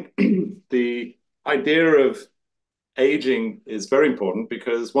think the idea of aging is very important,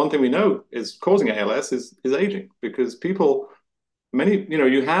 because one thing we know is causing ALS is aging, because you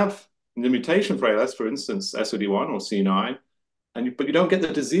have the mutation for ALS, for instance, SOD1 or C9, but you don't get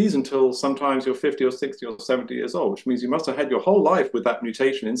the disease until sometimes you're 50 or 60 or 70 years old, which means you must have had your whole life with that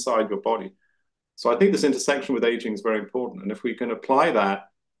mutation inside your body. So I think this intersection with aging is very important. And if we can apply that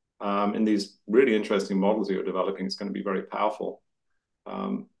in these really interesting models that you're developing, it's going to be very powerful.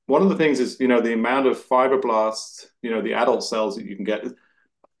 One of the things is, the amount of fibroblasts, the adult cells that you can get.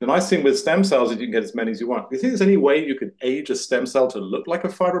 The nice thing with stem cells is you can get as many as you want. Do you think there's any way you could age a stem cell to look like a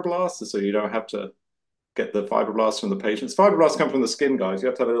fibroblast, so you don't have to get the fibroblasts from the patients? Fibroblasts come from the skin, guys. You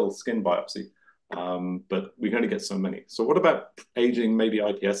have to have a little skin biopsy, but we can only get so many. So what about aging maybe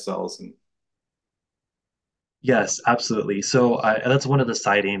iPS cells? Yes, absolutely. So that's one of the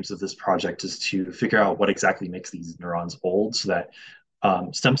side aims of this project, is to figure out what exactly makes these neurons old, so that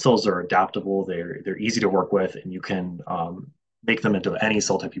stem cells are adaptable, they're easy to work with, and you can make them into any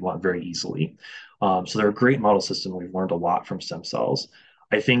cell type you want very easily. So they're a great model system. We've learned a lot from stem cells.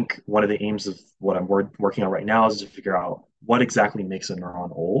 I think one of the aims of what I'm working on right now is to figure out what exactly makes a neuron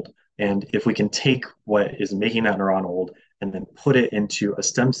old. And if we can take what is making that neuron old and then put it into a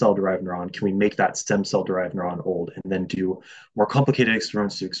stem cell derived neuron, can we make that stem cell derived neuron old, and then do more complicated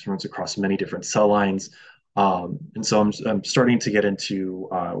experiments, to experiments across many different cell lines. And so I'm starting to get into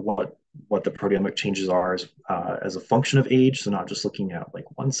what the proteomic changes are as a function of age. So not just looking at like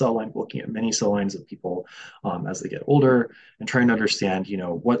one cell line, but looking at many cell lines of people as they get older, and trying to understand,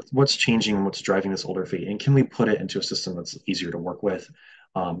 what's changing and what's driving this older fate, and can we put it into a system that's easier to work with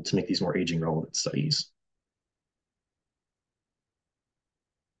to make these more aging relevant studies.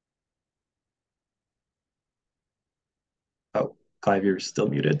 Oh, Clive, you're still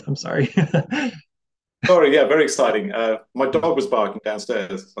muted. I'm sorry. Sorry, yeah, very exciting. My dog was barking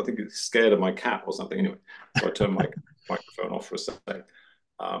downstairs. I think he's scared of my cat or something. Anyway, so I turned my microphone off for a second.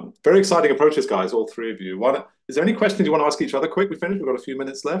 Very exciting approaches, guys, all three of you. Is there any questions you want to ask each other quick? We finished. We've got a few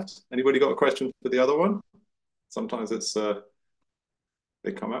minutes left. Anybody got a question for the other one? Sometimes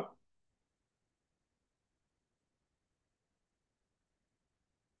they come up.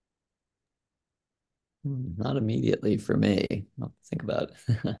 Not immediately for me. I'll think about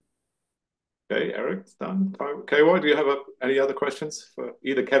it. Okay, Eric, done. Okay, do you have any other questions for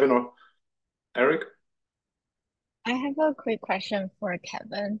either Kevin or Eric? I have a quick question for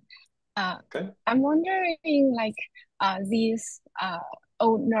Kevin. Okay. I'm wondering, like, these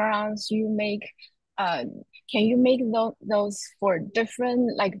old neurons you make, can you make those for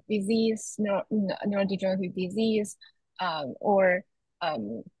different, like, neurodegenerative disease, or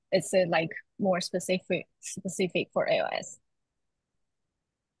is it like more specific for ALS?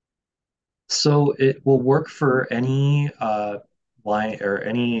 So it will work for any line or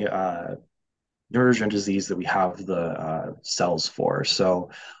any neurodegenerative disease that we have the cells for. So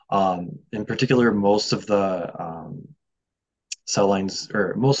in particular, most of the cell lines,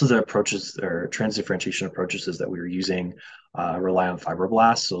 or most of the approaches or transdifferentiation approaches that we were using rely on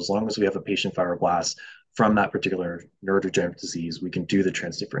fibroblasts. So as long as we have a patient fibroblast from that particular neurodegenerative disease, we can do the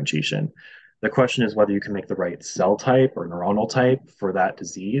transdifferentiation. The question is whether you can make the right cell type or neuronal type for that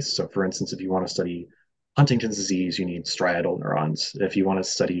disease. So for instance, if you want to study Huntington's disease, you need striatal neurons. If you want to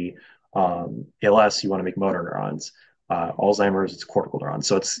study ALS, you want to make motor neurons. Alzheimer's, it's cortical neurons.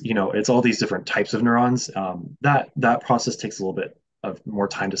 So it's all these different types of neurons. That process takes a little bit of more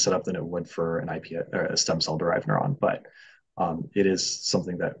time to set up than it would for an iPS or a stem cell derived neuron, but it is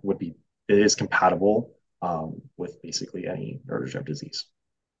something that it is compatible with basically any neurodegenerative disease.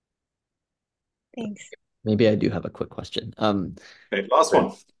 Thanks. Maybe I do have a quick question. Okay, last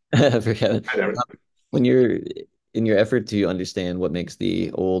one. For Kevin. When you're in your effort to understand what makes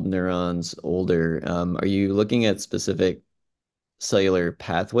the old neurons older, are you looking at specific cellular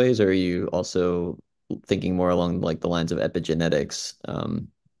pathways, or are you also thinking more along like the lines of epigenetics?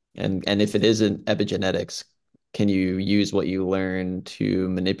 And if it isn't epigenetics, can you use what you learn to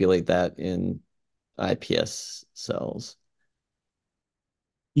manipulate that in iPS cells?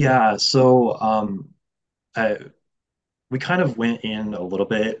 Yeah, so we kind of went in a little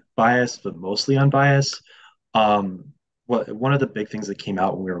bit biased, but mostly unbiased. One of the big things that came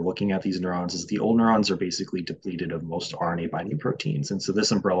out when we were looking at these neurons is the old neurons are basically depleted of most RNA binding proteins. And so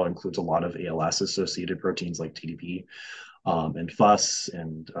this umbrella includes a lot of ALS associated proteins like TDP and FUS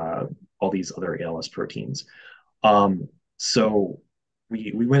and all these other ALS proteins. So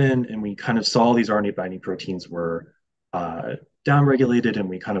we went in and we kind of saw these RNA binding proteins were downregulated, and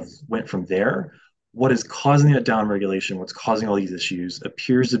we kind of went from there. What is causing that downregulation, what's causing all these issues,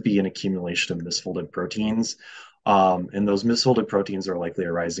 appears to be an accumulation of misfolded proteins. And those misfolded proteins are likely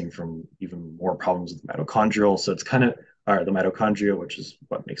arising from even more problems with the mitochondrial. So it's kind of the mitochondria, which is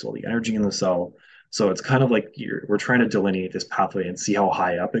what makes all the energy in the cell. So it's kind of like we're trying to delineate this pathway and see how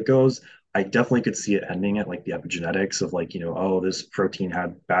high up it goes. I definitely could see it ending at like the epigenetics of like, oh, this protein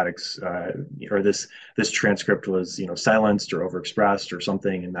had or this transcript was, silenced or overexpressed or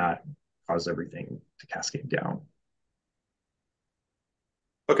something, and that caused everything to cascade down.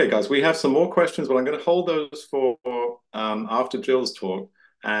 Okay, guys, we have some more questions, but I'm going to hold those for after Jill's talk.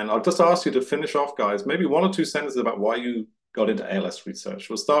 And I'll just ask you to finish off, guys, maybe one or two sentences about why you got into ALS research.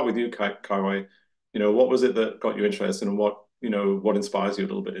 We'll start with you, Kaiwei. What was it that got you interested, and what inspires you a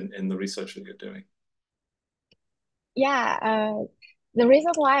little bit in the research that you're doing? Yeah, the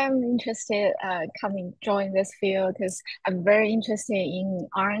reason why I'm interested join this field is I'm very interested in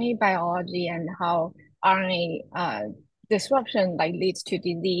RNA biology and how RNA disruption like leads to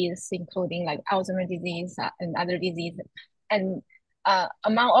disease, including like Alzheimer's disease and other diseases. And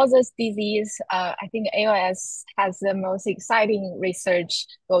among all those disease, I think ALS has the most exciting research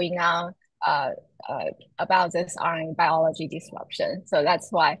going on about this RNA biology disruption. So that's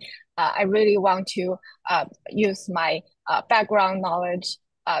why I really want to use my background knowledge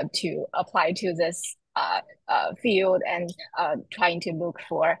to apply to this field and trying to look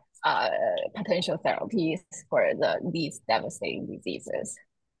for potential therapies for these devastating diseases.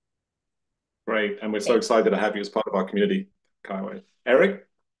 Great, and we're so excited to have you as part of our community, Kaiwei. Eric?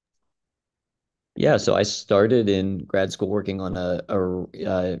 Yeah, so I started in grad school working on a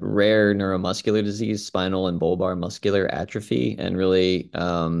rare neuromuscular disease, spinal and bulbar muscular atrophy, and really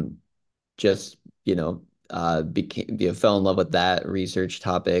just fell in love with that research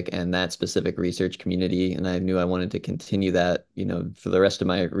topic and that specific research community, and I knew I wanted to continue that for the rest of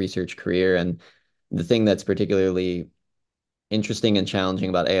my research career. And the thing that's particularly interesting and challenging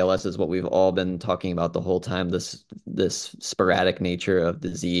about ALS is what we've all been talking about the whole time, this sporadic nature of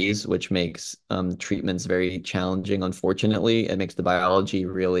disease, which makes treatments very challenging. Unfortunately, it makes the biology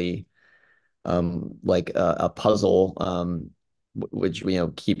really like a puzzle, which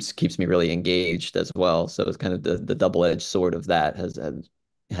keeps me really engaged as well. So it's kind of the double-edged sword of that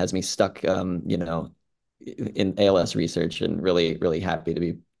has me stuck in ALS research, and really happy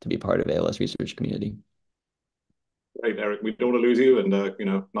to be part of ALS research community. Great, Eric. We don't want to lose you, and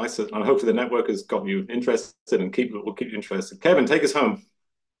nice. And hopefully the network has got you interested and will keep you interested. Kevin, take us home.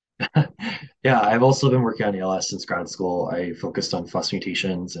 Yeah, I've also been working on ALS since grad school. I focused on FUS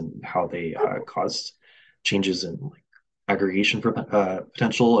mutations and how they caused changes in like aggregation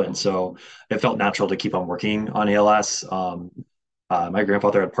potential, and so it felt natural to keep on working on ALS. My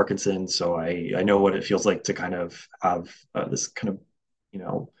grandfather had Parkinson's, so I know what it feels like to kind of have this kind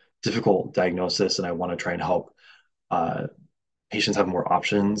of difficult diagnosis, and I want to try and help patients have more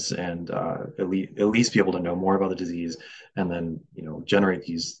options and at least be able to know more about the disease, and then generate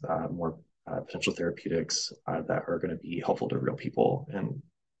these more potential therapeutics that are going to be helpful to real people. And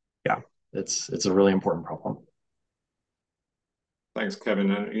yeah, it's a really important problem. Thanks,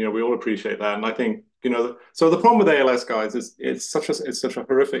 Kevin. And we all appreciate that. And I think so the problem with ALS, guys, is it's such a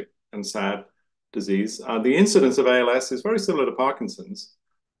horrific and sad disease. The incidence of ALS is very similar to Parkinson's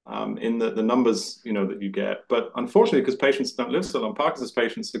in the numbers that you get. But unfortunately, because patients don't live so long, Parkinson's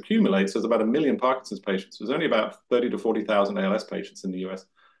patients accumulate. So there's about 1 million Parkinson's patients. There's only about 30 to 40,000 ALS patients in the US.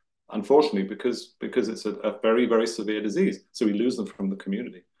 Unfortunately, because it's a very, very severe disease. So we lose them from the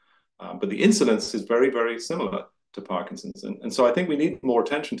community. But the incidence is very, very similar to Parkinson's. And so I think we need more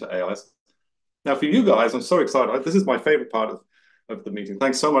attention to ALS. Now, for you guys, I'm so excited. This is my favorite part of the meeting.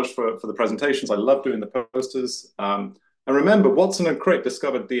 Thanks so much for the presentations. I love doing the posters. And remember, Watson and Crick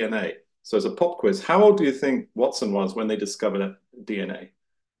discovered DNA. So as a pop quiz, how old do you think Watson was when they discovered DNA?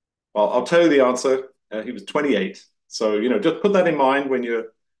 Well, I'll tell you the answer. He was 28. So, just put that in mind when you're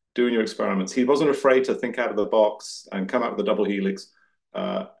doing your experiments. He wasn't afraid to think out of the box and come out with a double helix.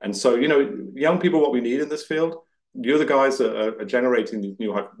 And so, young people, what we need in this field, you're the guys that are generating these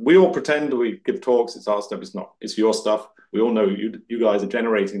new. We all pretend we give talks. It's our stuff. It's not. It's your stuff. We all know you guys are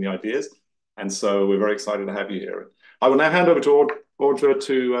generating the ideas. And so we're very excited to have you here. I will now hand over to Audra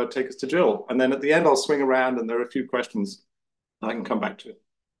to take us to Jill. And then at the end, I'll swing around and there are a few questions I can come back to.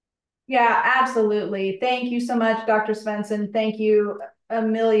 Yeah, absolutely. Thank you so much, Dr. Svendsen. Thank you a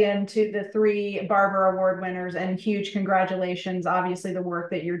million to the 3 Barber Award winners, and huge congratulations. Obviously, the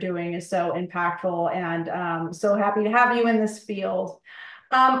work that you're doing is so impactful, and so happy to have you in this field.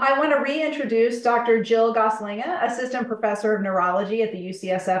 I want to reintroduce Dr. Jill Goslinga, Assistant Professor of Neurology at the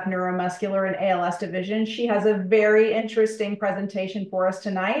UCSF Neuromuscular and ALS Division. She has a very interesting presentation for us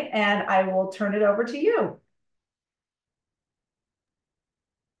tonight, and I will turn it over to you.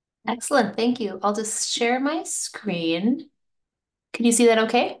 Excellent, thank you. I'll just share my screen. Can you see that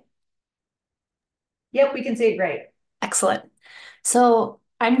okay? Yep, we can see it great. Excellent. So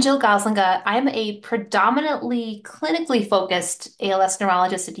I'm Jill Goslinga. I'm a predominantly clinically focused ALS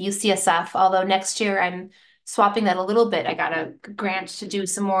neurologist at UCSF, although next year I'm swapping that a little bit. I got a grant to do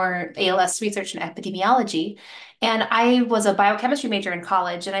some more ALS research and epidemiology. And I was a biochemistry major in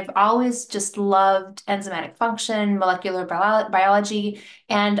college, and I've always just loved enzymatic function, molecular biology,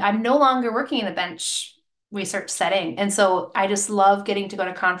 and I'm no longer working in a bench research setting. And so I just love getting to go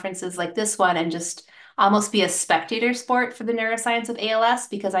to conferences like this one and just almost be a spectator sport for the neuroscience of ALS,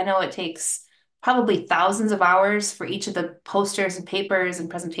 because I know it takes probably thousands of hours for each of the posters and papers and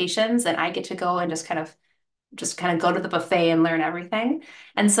presentations, and I get to go and just kind of go to the buffet and learn everything.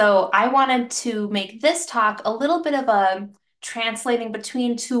 And so I wanted to make this talk a little bit of a translating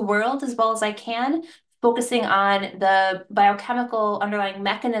between 2 worlds as well as I can, focusing on the biochemical underlying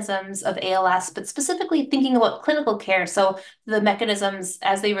mechanisms of ALS, but specifically thinking about clinical care, so the mechanisms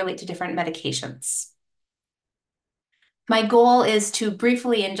as they relate to different medications. My goal is to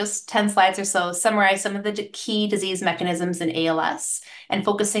briefly, in just 10 slides or so, summarize some of the key disease mechanisms in ALS and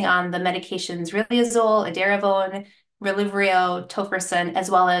focusing on the medications riluzole, edaravone, Relyvrio, tofersen, as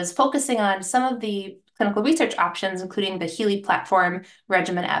well as focusing on some of the clinical research options, including the Healy platform,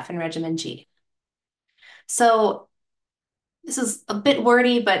 Regimen F and Regimen G. So this is a bit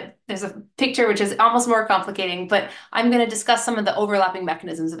wordy, but there's a picture which is almost more complicating, but I'm going to discuss some of the overlapping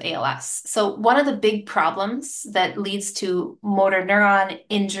mechanisms of ALS. So one of the big problems that leads to motor neuron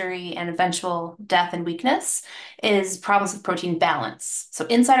injury and eventual death and weakness is problems with protein balance. So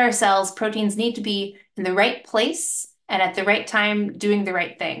inside our cells, proteins need to be in the right place and at the right time doing the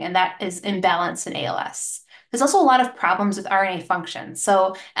right thing, and that is imbalance in ALS. There's also a lot of problems with RNA function.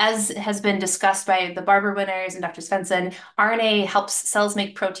 So as has been discussed by the Barber winners and Dr. Svendsen, RNA helps cells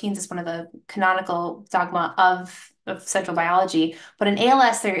make proteins is one of the canonical dogma of central biology. But in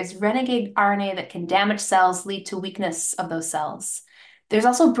ALS, there is renegade RNA that can damage cells, lead to weakness of those cells. There's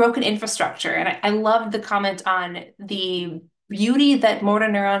also broken infrastructure. And I loved the comment on the beauty that motor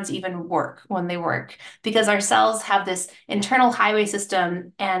neurons even work when they work, because our cells have this internal highway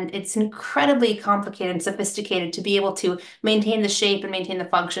system, and it's incredibly complicated and sophisticated to be able to maintain the shape and maintain the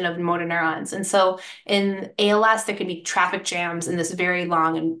function of motor neurons. And so in ALS, there can be traffic jams in this very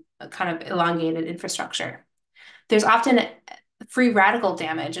long and kind of elongated infrastructure. There's often free radical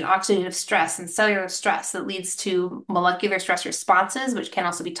damage and oxidative stress and cellular stress that leads to molecular stress responses, which can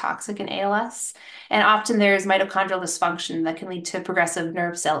also be toxic in ALS. And often there's mitochondrial dysfunction that can lead to progressive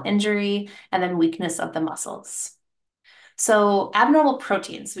nerve cell injury and then weakness of the muscles. So abnormal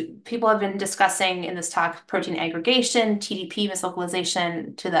proteins, people have been discussing in this talk protein aggregation, TDP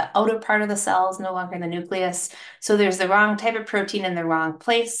mislocalization to the outer part of the cells, no longer in the nucleus. So there's the wrong type of protein in the wrong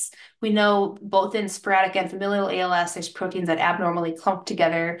place. We know both in sporadic and familial ALS, there's proteins that abnormally clump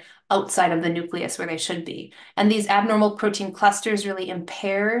together outside of the nucleus where they should be. And these abnormal protein clusters really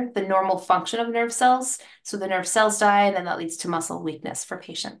impair the normal function of nerve cells. So the nerve cells die, and then that leads to muscle weakness for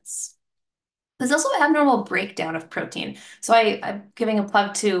patients. There's also abnormal breakdown of protein. So I'm giving a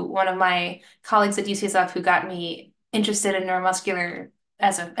plug to one of my colleagues at UCSF who got me interested in neuromuscular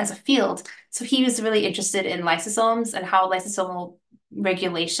as a field. So he was really interested in lysosomes and how lysosomal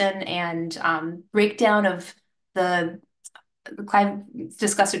regulation and breakdown of Clive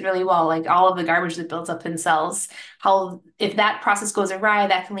discussed it really well, like all of the garbage that builds up in cells, how if that process goes awry,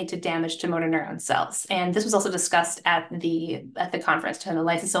 that can lead to damage to motor neuron cells. And this was also discussed at the conference, to the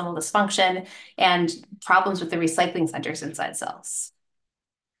lysosomal dysfunction and problems with the recycling centers inside cells.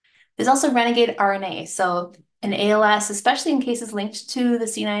 There's also renegade RNA. So in ALS, especially in cases linked to the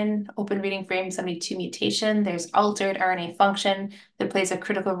C9 open reading frame 72 mutation, there's altered RNA function that plays a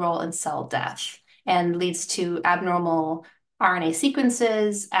critical role in cell death and leads to abnormal RNA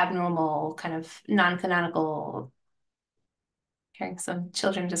sequences, abnormal kind of non-canonical, hearing some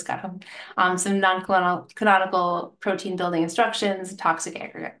children just got home, some non-canonical protein building instructions, toxic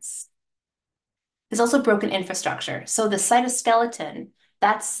aggregates. There's also broken infrastructure. So the cytoskeleton,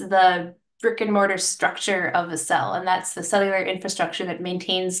 that's the brick and mortar structure of a cell, and that's the cellular infrastructure that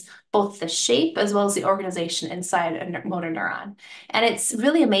maintains both the shape as well as the organization inside a motor neuron. And it's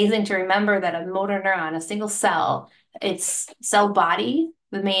really amazing to remember that a motor neuron, a single cell, its cell body,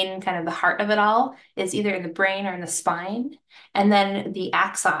 the main kind of the heart of it all, is either in the brain or in the spine. And then the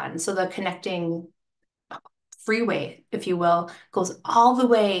axon, so the connecting freeway, if you will, goes all the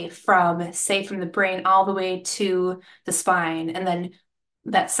way from, say, from the brain all the way to the spine. And then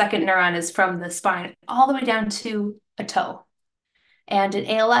that second neuron is from the spine all the way down to a toe. And in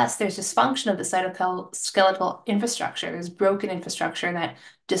ALS, there's dysfunction of the cytoskeletal infrastructure. There's broken infrastructure, and that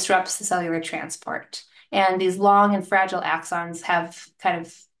disrupts the cellular transport. And these long and fragile axons have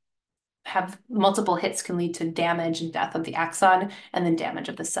multiple hits, can lead to damage and death of the axon and then damage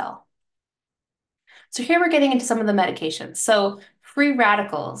of the cell. So here we're getting into some of the medications. So free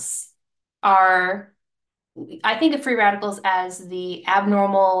radicals are, I think of free radicals as the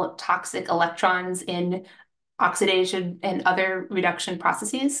abnormal toxic electrons in oxidation and other reduction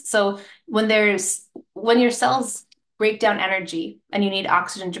processes. So when your cells break down energy and you need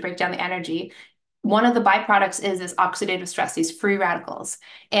oxygen to break down the energy, one of the byproducts is this oxidative stress, these free radicals.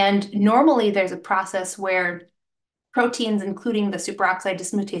 And normally there's a process where proteins, including the superoxide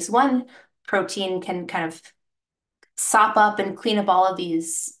dismutase 1 protein, can kind of sop up and clean up all of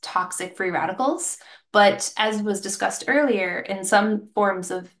these toxic free radicals. But as was discussed earlier, in some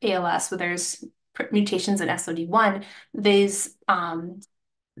forms of ALS where there's mutations in SOD1, the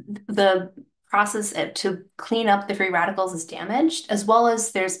process to clean up the free radicals is damaged, as well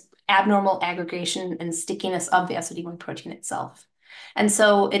as there's abnormal aggregation and stickiness of the SOD1 protein itself. And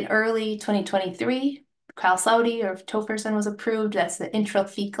so in early 2023, Qalsody or tofersen was approved. That's the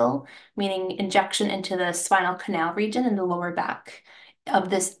intrathecal, meaning injection into the spinal canal region in the lower back of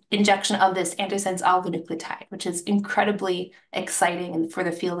this injection of this antisense oligonucleotide, which is incredibly exciting for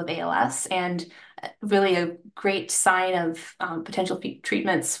the field of ALS and really a great sign of potential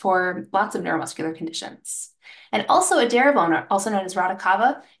treatments for lots of neuromuscular conditions. And also edaravone, also known as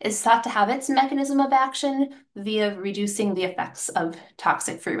Radicava, is thought to have its mechanism of action via reducing the effects of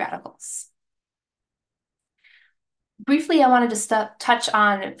toxic free radicals. Briefly, I wanted to touch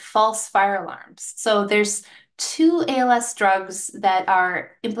on false fire alarms. So there's 2 ALS drugs that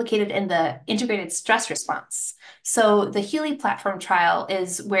are implicated in the integrated stress response. So the Healy platform trial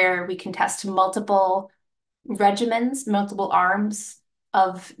is where we can test multiple regimens, multiple arms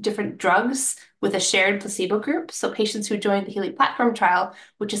of different drugs with a shared placebo group. So patients who joined the Healy platform trial,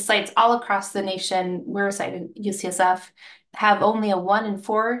 which is sites all across the nation, we're a site in UCSF, have only a 1 in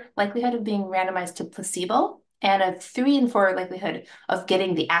 4 likelihood of being randomized to placebo and a 3 in 4 likelihood of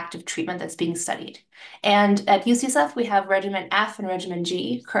getting the active treatment that's being studied. And at UCSF, we have regimen F and regimen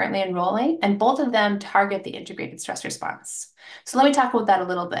G currently enrolling, and both of them target the integrated stress response. So let me talk about that a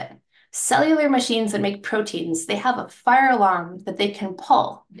little bit. Cellular machines that make proteins, they have a fire alarm that they can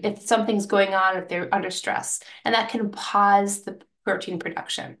pull if something's going on, if they're under stress, and that can pause the protein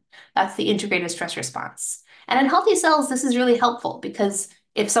production. That's the integrated stress response. And in healthy cells, this is really helpful because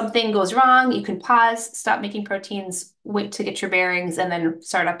if something goes wrong, you can pause, stop making proteins, wait to get your bearings, and then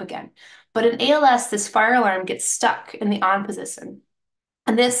start up again. But in ALS, this fire alarm gets stuck in the on position.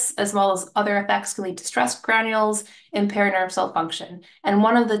 And this, as well as other effects, can lead to stress granules, impair nerve cell function. And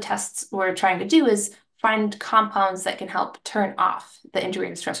one of the tests we're trying to do is find compounds that can help turn off the injury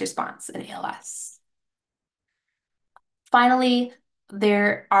and stress response in ALS. Finally,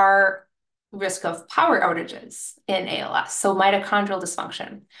 there are risk of power outages in ALS, so mitochondrial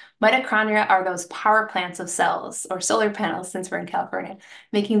dysfunction. Mitochondria are those power plants of cells, or solar panels, since we're in California,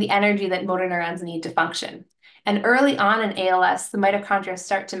 making the energy that motor neurons need to function. And early on in ALS, the mitochondria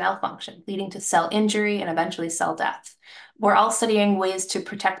start to malfunction, leading to cell injury and eventually cell death. We're all studying ways to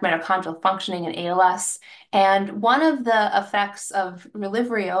protect mitochondrial functioning in ALS, and one of the effects of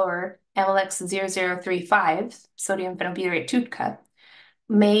Relyvrio, or Amylyx 0035, sodium phenylbutyrate TUDCA,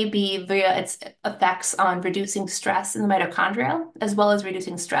 may be via its effects on reducing stress in the mitochondria, as well as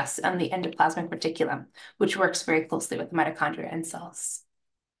reducing stress on the endoplasmic reticulum, which works very closely with the mitochondria and cells.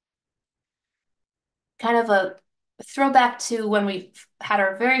 Kind of a throwback to when we had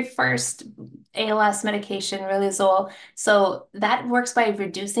our very first ALS medication, Riluzole. So that works by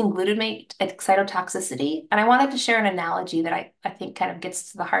reducing glutamate excitotoxicity. And I wanted to share an analogy that I think kind of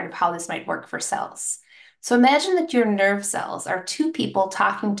gets to the heart of how this might work for cells. So imagine that your nerve cells are two people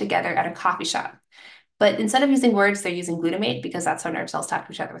talking together at a coffee shop. But instead of using words, they're using glutamate because that's how nerve cells talk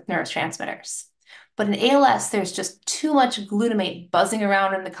to each other with neurotransmitters. But in ALS, there's just too much glutamate buzzing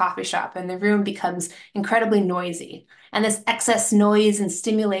around in the coffee shop, and the room becomes incredibly noisy. And this excess noise and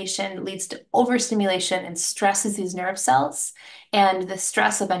stimulation leads to overstimulation and stresses these nerve cells. And the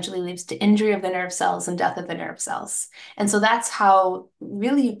stress eventually leads to injury of the nerve cells and death of the nerve cells. And so that's how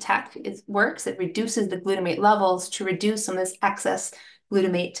really tech works. It reduces the glutamate levels to reduce some of this excess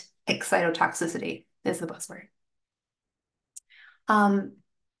glutamate excitotoxicity is the buzzword.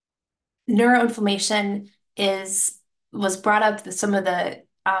 Neuroinflammation was brought up some of the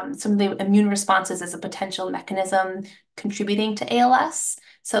immune responses as a potential mechanism contributing to ALS.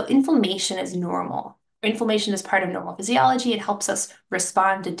 So inflammation is normal. Inflammation is part of normal physiology. It helps us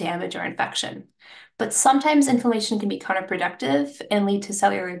respond to damage or infection. But sometimes inflammation can be counterproductive and lead to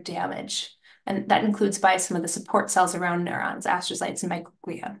cellular damage. And that includes by some of the support cells around neurons, astrocytes and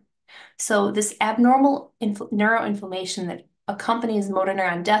microglia. So this abnormal neuroinflammation that accompanies motor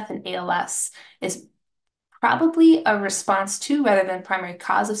neuron death in ALS is probably a response to rather than primary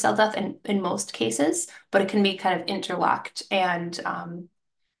cause of cell death in most cases, but it can be kind of interlocked and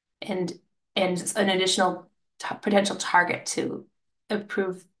an additional potential target to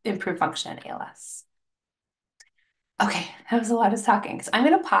improve function in ALS. Okay, that was a lot of talking. So I'm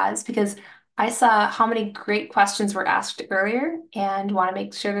going to pause because I saw how many great questions were asked earlier and want to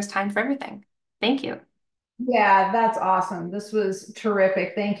make sure there's time for everything. Thank you. Yeah, that's awesome. This was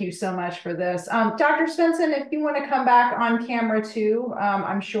terrific. Thank you so much for this. Dr. Svendsen, if you want to come back on camera too,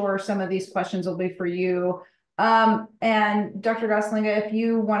 I'm sure some of these questions will be for you. And Dr. Goslinga, if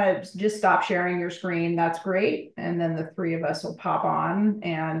you want to just stop sharing your screen, that's great. And then the three of us will pop on,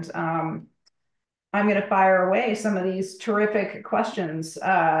 and I'm going to fire away some of these terrific questions,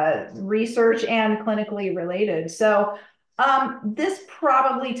 research and clinically related. So this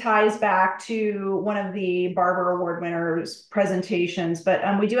probably ties back to one of the Barber Award winners' presentations, but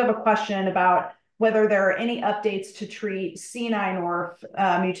we do have a question about whether there are any updates to treat C9orf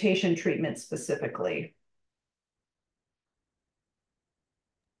mutation treatment specifically.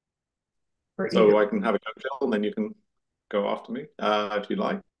 So I can have a go, Jill, and then you can go after me if you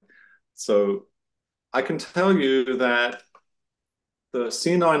like. So I can tell you that the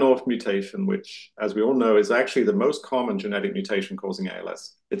C9orf mutation, which, as we all know, is actually the most common genetic mutation causing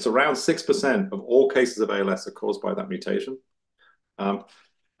ALS. It's around 6% of all cases of ALS are caused by that mutation. And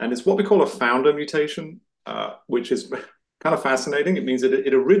it's what we call a founder mutation, which is kind of fascinating. It means that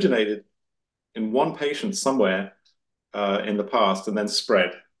it originated in one patient somewhere in the past and then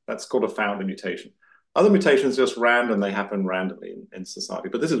spread. That's called a founder mutation. Other mutations just random, they happen randomly in society.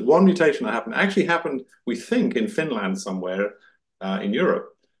 But this is one mutation that actually happened, we think, in Finland somewhere in Europe.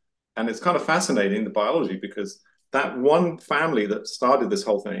 And it's kind of fascinating, the biology, because that one family that started this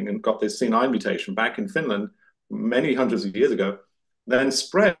whole thing and got this C9 mutation back in Finland many hundreds of years ago, then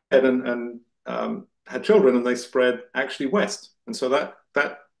spread and had children, and they spread actually west. And so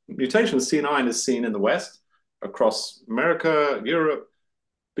that mutation, C9, is seen in the West, across America, Europe,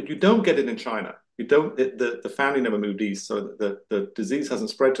 but you don't get it in China. The family never moved east, so the disease hasn't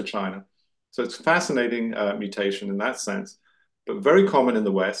spread to China. So it's a fascinating mutation in that sense, but very common in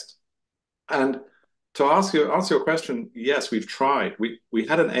the West. And to answer your question, yes, we've tried. We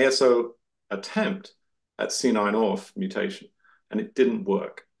had an ASO attempt at C9orf mutation, and it didn't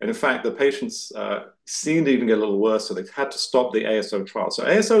work. And in fact, the patients seemed to even get a little worse, so they had to stop the ASO trial. So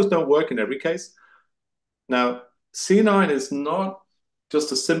ASOs don't work in every case. Now, C9 is not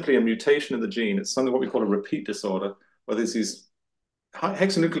just simply a mutation in the gene. It's something what we call a repeat disorder, where there's these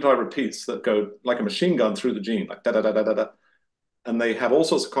hexanucleotide repeats that go like a machine gun through the gene, like da da da da da da, and they have all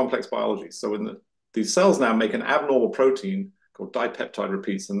sorts of complex biology. So these cells now make an abnormal protein called dipeptide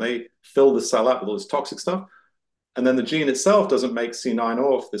repeats, and they fill the cell up with all this toxic stuff. And then the gene itself doesn't make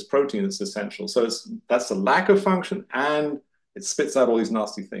C9orf, this protein that's essential. So that's a lack of function, and it spits out all these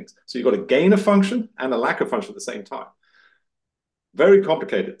nasty things. So you've got a gain of function and a lack of function at the same time. Very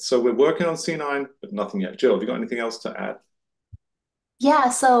complicated. So we're working on C9, but nothing yet. Jill, have you got anything else to add? Yeah,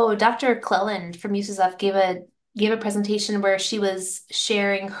 so Dr. Cleland from UCSF gave a presentation where she was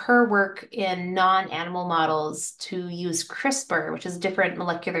sharing her work in non-animal models to use CRISPR, which is a different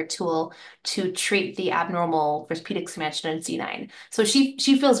molecular tool to treat the abnormal repeat expansion in C9. So she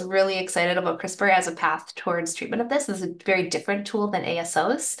feels really excited about CRISPR as a path towards treatment of this. This is a very different tool than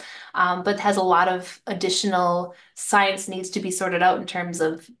ASOs, but has a lot of additional science needs to be sorted out in terms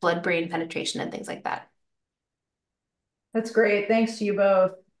of blood-brain penetration and things like that. That's great. Thanks to you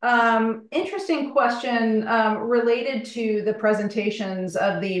both. Interesting question related to the presentations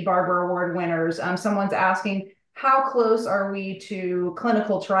of the Barber Award winners. Someone's asking, how close are we to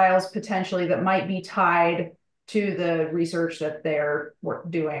clinical trials potentially that might be tied to the research that they're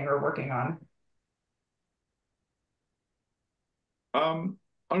doing or working on? I don't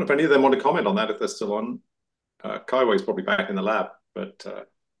know if any of them want to comment on that if they're still on. Kaiwei's probably back in the lab, but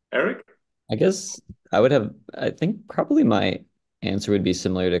Eric? I guess I think probably my answer would be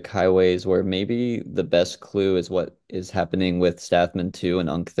similar to Kaiwei's, where maybe the best clue is what is happening with Stathman-2 and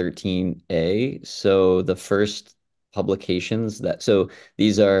UNC13A. So the first publications so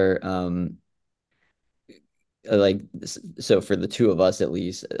these are so for the two of us at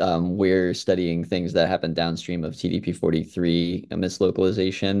least, we're studying things that happen downstream of TDP-43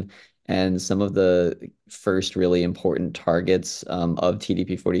 mislocalization. And some of the first really important targets of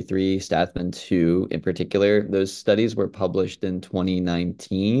TDP-43, Stathman-2 in particular, those studies were published in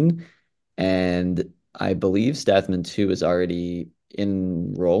 2019. And I believe Stathman-2 is already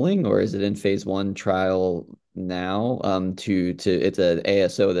enrolling, or is it in phase 1 trial now? It's an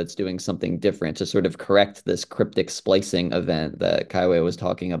ASO that's doing something different to sort of correct this cryptic splicing event that Kaiwei was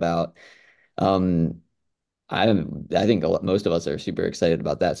talking about. I think most of us are super excited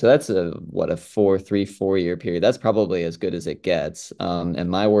about that. So that's a 4-year period. That's probably as good as it gets. And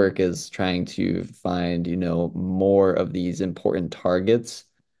my work is trying to find, more of these important targets.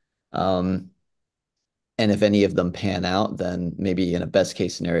 And if any of them pan out, then maybe in a best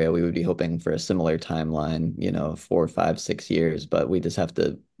case scenario, we would be hoping for a similar timeline, 4, 5, 6 years. But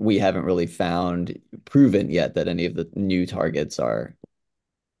we haven't really proven yet that any of the new targets are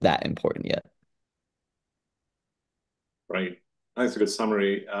that important yet. Right. That's a good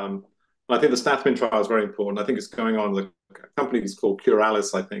summary. I think the Stathman trial is very important. I think it's going on. The company is called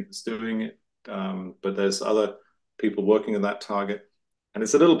Curalis, I think, is doing it. But there's other people working on that target. And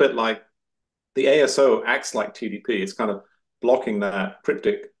it's a little bit like the ASO acts like TDP. It's kind of blocking that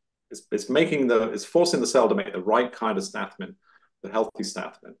cryptic. It's forcing the cell to make the right kind of Stathman, the healthy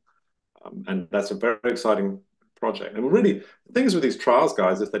Stathman. And that's a very exciting project. And really, the things with these trials,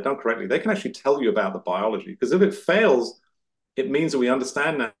 guys, if they're done correctly, they can actually tell you about the biology. Because if it fails, it means that we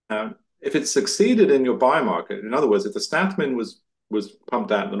understand now. If it succeeded in your biomarker, in other words, if the Stathman was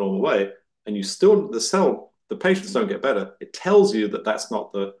pumped out in the normal way, and the patients don't get better, it tells you that that's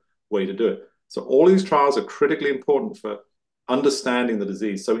not the way to do it. So all these trials are critically important for understanding the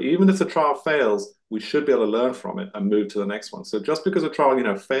disease. So even if the trial fails, we should be able to learn from it and move to the next one. So just because a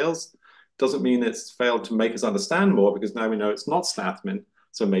trial, fails, doesn't mean it's failed to make us understand more, because now we know it's not Stathman,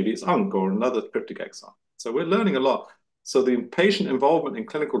 so maybe it's UNC or another cryptic exon. So we're learning a lot. So the patient involvement in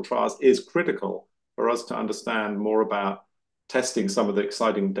clinical trials is critical for us to understand more about testing some of the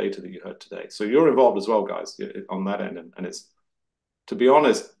exciting data that you heard today. So you're involved as well, guys, on that end. And it's, to be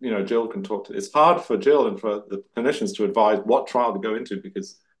honest, Jill can talk to, it's hard for Jill and for the clinicians to advise what trial to go into,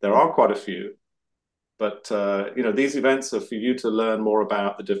 because there are quite a few. But, these events are for you to learn more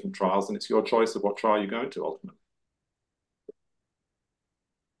about the different trials, and it's your choice of what trial you go into ultimately.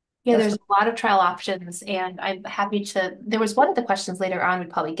 Yeah, there's a lot of trial options, and I'm happy there was one of the questions later on we'd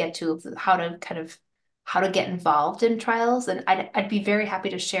probably get to how to get involved in trials. And I'd be very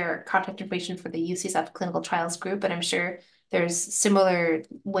happy to share contact information for the UCSF clinical trials group, and I'm sure there's similar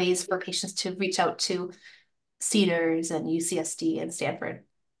ways for patients to reach out to Cedars and UCSD and Stanford.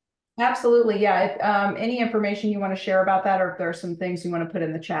 Absolutely. Yeah. If any information you want to share about that, or if there are some things you want to put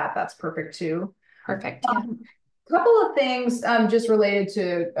in the chat, that's perfect too. Perfect. Yeah. Couple of things just related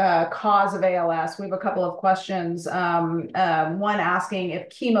to cause of ALS. We have a couple of questions. One asking if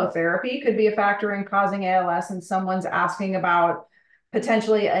chemotherapy could be a factor in causing ALS, and someone's asking about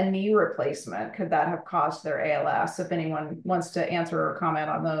potentially a knee replacement, could that have caused their ALS? If anyone wants to answer or comment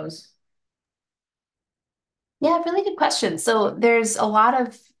on those. Yeah, really good question. So there's been a lot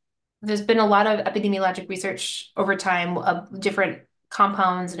of epidemiologic research over time of different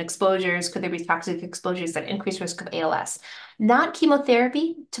compounds and exposures. Could there be toxic exposures that increase risk of ALS? Not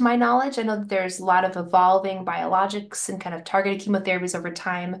chemotherapy, to my knowledge. I know that there's a lot of evolving biologics and kind of targeted chemotherapies over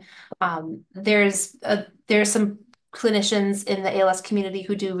time. There's some clinicians in the ALS community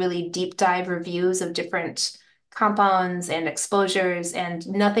who do really deep dive reviews of different compounds and exposures, and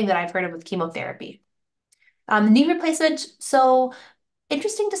nothing that I've heard of with chemotherapy. Knee replacement. So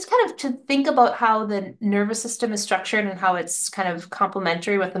interesting just kind of to think about how the nervous system is structured and how it's kind of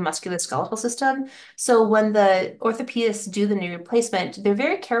complementary with the musculoskeletal system. So when the orthopedists do the knee replacement, they're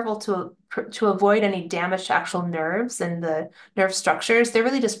very careful to avoid any damage to actual nerves and the nerve structures. They're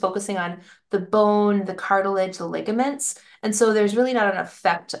really just focusing on the bone, the cartilage, the ligaments. And so there's really not an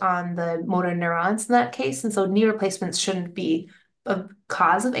effect on the motor neurons in that case. And so knee replacements shouldn't be a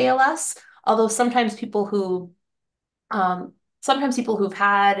cause of ALS. Although sometimes people who've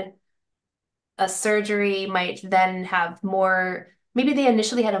had a surgery might then have more, maybe they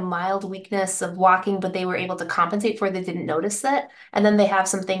initially had a mild weakness of walking, but they were able to compensate for it, they didn't notice it. And then they have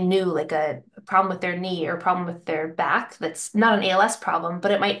something new, like a problem with their knee or a problem with their back that's not an ALS problem, but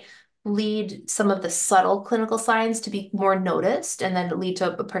it might lead some of the subtle clinical signs to be more noticed and then lead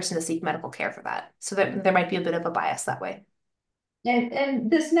to a person to seek medical care for that. So there might be a bit of a bias that way.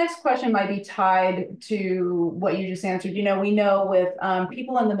 And this next question might be tied to what you just answered. You know, we know with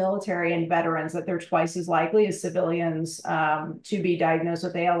people in the military and veterans that they're twice as likely as civilians to be diagnosed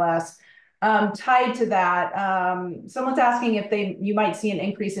with ALS. Tied to that, someone's asking if you might see an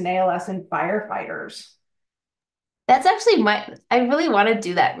increase in ALS in firefighters. That's actually I really want to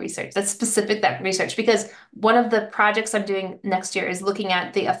do that research, that research, because one of the projects I'm doing next year is looking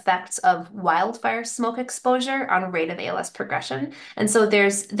at the effects of wildfire smoke exposure on rate of ALS progression. And so there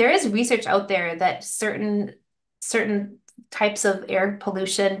is research out there that certain types of air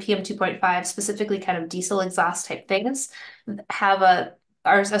pollution, PM 2.5, specifically kind of diesel exhaust type things, are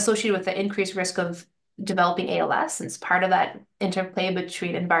associated with the increased risk of developing ALS. And it's part of that interplay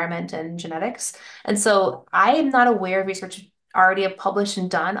between environment and genetics. And so I am not aware of research already published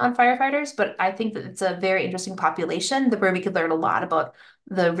and done on firefighters, but I think that it's a very interesting population where we could learn a lot about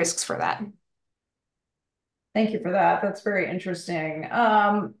the risks for that. Thank you for that. That's very interesting.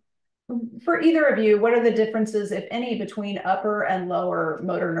 For either of you, what are the differences, if any, between upper and lower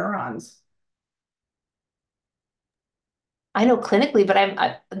motor neurons? I know clinically,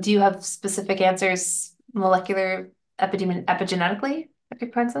 but do you have specific answers, molecular epigenetically, Dr.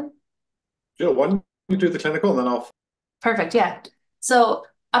 Svendsen? Jill, why don't you do the clinical and then I'll. Perfect, yeah. So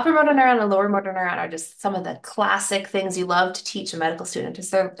upper motor neuron and lower motor neuron are just some of the classic things you love to teach a medical student as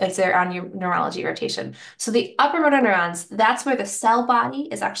they're on your neurology rotation. So the upper motor neurons, that's where the cell body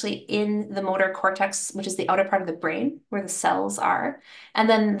is actually in the motor cortex, which is the outer part of the brain where the cells are. And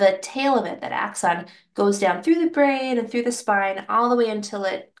then the tail of it, that axon, goes down through the brain and through the spine all the way until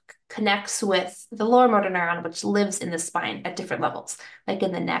it connects with the lower motor neuron, which lives in the spine at different levels, like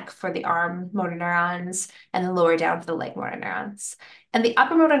in the neck for the arm motor neurons and then lower down for the leg motor neurons. And the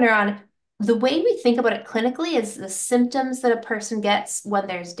upper motor neuron, the way we think about it clinically is the symptoms that a person gets when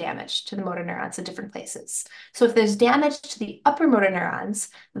there's damage to the motor neurons in different places. So if there's damage to the upper motor neurons,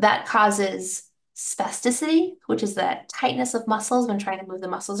 that causes spasticity, which is that tightness of muscles when trying to move the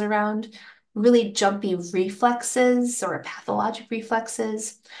muscles around, really jumpy reflexes or pathologic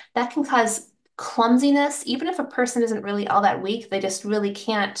reflexes. That can cause clumsiness, even if a person isn't really all that weak, they just really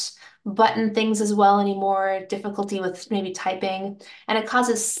can't button things as well anymore, difficulty with maybe typing, and it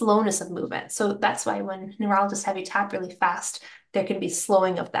causes slowness of movement. So that's why when neurologists have you tap really fast, there can be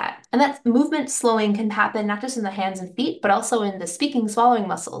slowing of that. And that movement slowing can happen not just in the hands and feet, but also in the speaking, swallowing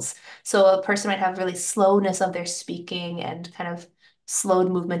muscles. So a person might have really slowness of their speaking and kind of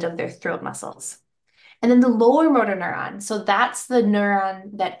slowed movement of their throat muscles. And then the lower motor neuron, so that's the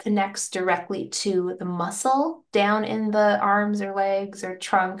neuron that connects directly to the muscle down in the arms or legs or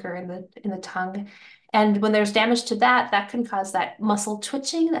trunk or in the tongue. And when there's damage to that, that can cause that muscle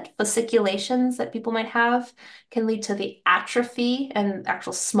twitching, that fasciculations that people might have, can lead to the atrophy and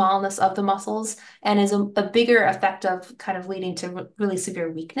actual smallness of the muscles, and is a bigger effect of kind of leading to really severe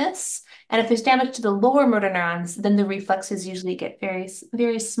weakness. And if there's damage to the lower motor neurons, then the reflexes usually get very,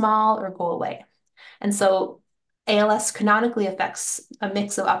 very small or go away. And so ALS canonically affects a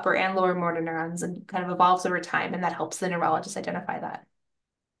mix of upper and lower motor neurons and kind of evolves over time, and that helps the neurologist identify that.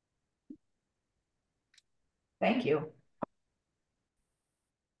 Thank you.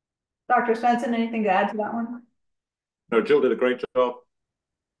 Dr. Svendsen, anything to add to that one? No, Jill did a great job.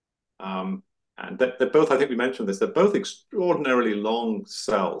 And they're both, I think we mentioned this, they're both extraordinarily long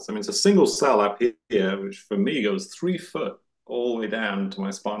cells. I mean, it's a single cell up here, which for me goes 3 foot all the way down to my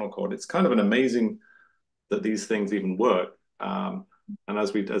spinal cord. It's kind of an amazing that these things even work. And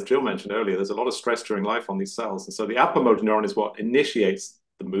as Jill mentioned earlier, there's a lot of stress during life on these cells. And so the upper motor neuron is what initiates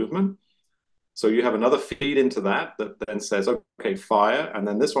the movement. So you have another feed into that then says, okay, fire. And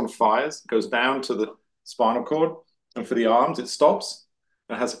then this one fires, goes down to the spinal cord. And for the arms, it stops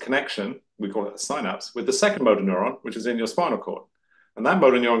and has a connection, we call it a synapse, with the second motor neuron, which is in your spinal cord. And that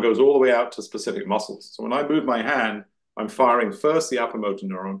motor neuron goes all the way out to specific muscles. So when I move my hand, I'm firing first the upper motor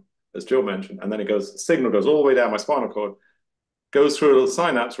neuron, as Jill mentioned, and then the signal goes all the way down my spinal cord, goes through a little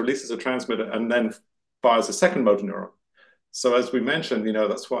synapse, releases a transmitter, and then fires a second motor neuron. So as we mentioned,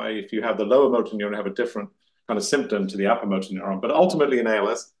 that's why if you have the lower motor neuron, you have a different kind of symptom to the upper motor neuron. But ultimately in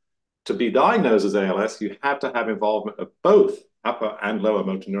ALS, to be diagnosed as ALS, you have to have involvement of both upper and lower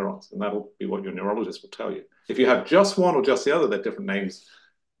motor neurons. And that'll be what your neurologist will tell you. If you have just one or just the other, they're different names,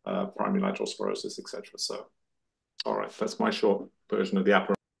 primary lateral sclerosis, etc. So, all right, that's my short version of the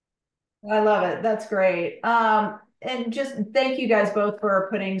upper. I love it. That's great. And just thank you guys both for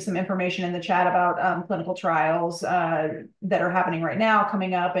putting some information in the chat about clinical trials that are happening right now,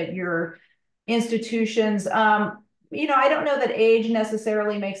 coming up at your institutions. I don't know that age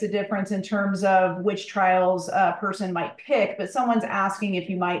necessarily makes a difference in terms of which trials a person might pick, but someone's asking if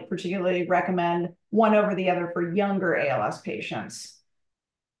you might particularly recommend one over the other for younger ALS patients.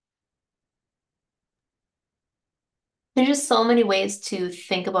 There's just so many ways to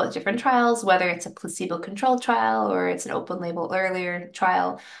think about different trials, whether it's a placebo-controlled trial or it's an open label earlier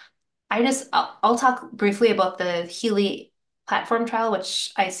trial. I'll talk briefly about the Healy platform trial,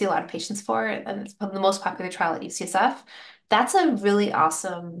 which I see a lot of patients for, and it's the most popular trial at UCSF. That's a really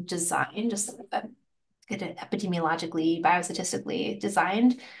awesome design, just epidemiologically, biostatistically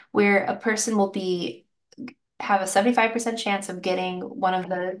designed, where a person will have a 75% chance of getting one of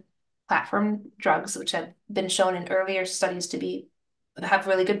the platform drugs, which have been shown in earlier studies to have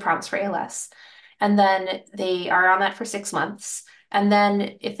really good promise for ALS. And then they are on that for 6 months. And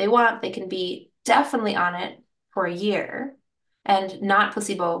then if they want, they can be definitely on it for a year and not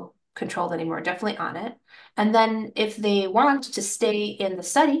placebo controlled anymore, definitely on it. And then if they want to stay in the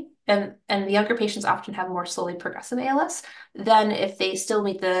study, and the younger patients often have more slowly progressive ALS, then if they still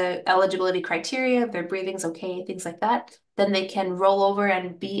meet the eligibility criteria, their breathing's okay, things like that, then they can roll over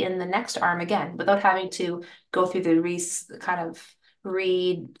and be in the next arm again without having to go through the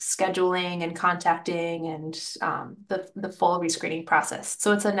rescheduling and contacting and the full rescreening process.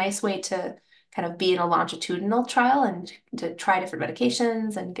 So it's a nice way to kind of be in a longitudinal trial and to try different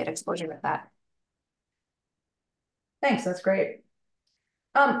medications and get exposure with that. Thanks, that's great.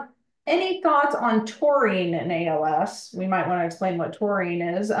 Any thoughts on taurine in ALS? We might want to explain what taurine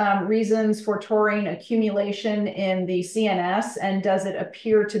is. Reasons for taurine accumulation in the CNS, and does it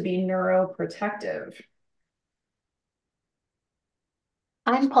appear to be neuroprotective?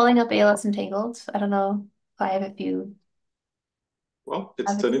 I'm pulling up ALS Entangled. I don't know, Clive, if you... Well,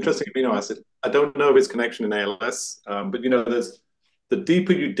 it's an interesting amino acid. I don't know of its connection in ALS, but there's the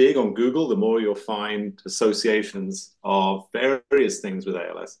deeper you dig on Google, the more you'll find associations of various things with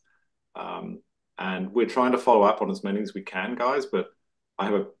ALS. And we're trying to follow up on as many as we can, guys, but I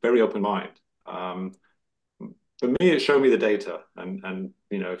have a very open mind. For me, it showed me the data. And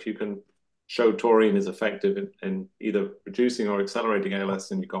if you can show taurine is effective in either reducing or accelerating ALS,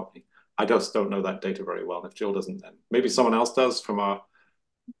 then you got me. I just don't know that data very well. And if Jill doesn't, then maybe someone else does from our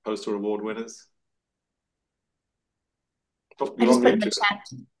poster award winners. I just put in the chat.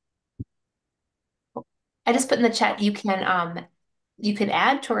 I just put in the chat. You can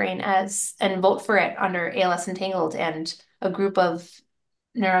add taurine and vote for it under ALS Entangled, and a group of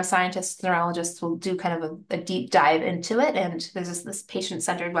neuroscientists, neurologists will do kind of a deep dive into it. And there's this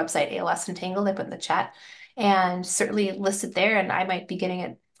patient-centered website, ALS Entangled, I put in the chat, and certainly listed there. And I might be getting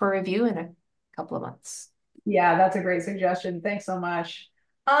it for review in a couple of months. Yeah, that's a great suggestion. Thanks so much.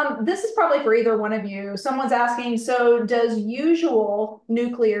 This is probably for either one of you. Someone's asking, so does usual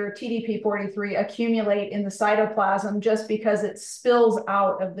nuclear TDP-43 accumulate in the cytoplasm just because it spills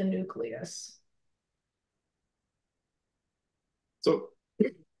out of the nucleus? So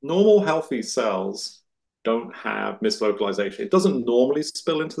normal healthy cells don't have mislocalization. It doesn't normally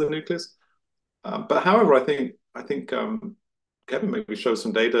spill into the nucleus. But however, I think Kevin maybe showed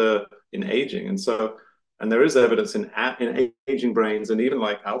some data in aging. And there is evidence in aging brains, and even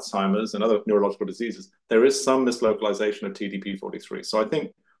like Alzheimer's and other neurological diseases, there is some mislocalization of TDP-43. So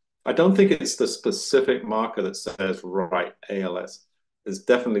I don't think it's the specific marker that says, right, ALS. There's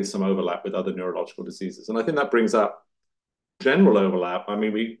definitely some overlap with other neurological diseases. And I think that brings up general overlap. I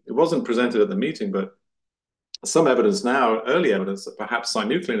mean, it wasn't presented at the meeting, but some evidence now, early evidence that perhaps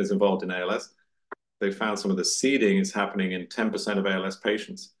synuclein is involved in ALS. They found some of the seeding is happening in 10% of ALS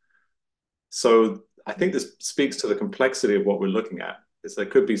patients. So I think this speaks to the complexity of what we're looking at. Is there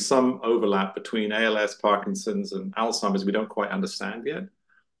could be some overlap between ALS, Parkinson's, and Alzheimer's we don't quite understand yet.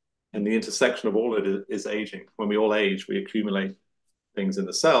 And the intersection of all of it is aging. When we all age, we accumulate things in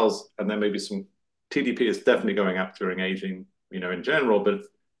the cells, and then maybe some TDP is definitely going up during aging, in general, but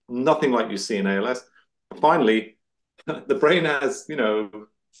nothing like you see in ALS. Finally, the brain has,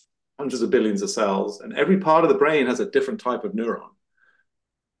 hundreds of billions of cells, and every part of the brain has a different type of neuron.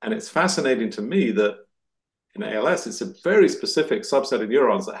 And it's fascinating to me that in ALS, it's a very specific subset of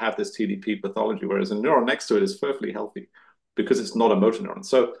neurons that have this TDP pathology, whereas a neuron next to it is perfectly healthy because it's not a motor neuron.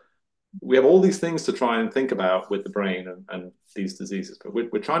 So we have all these things to try and think about with the brain and these diseases, but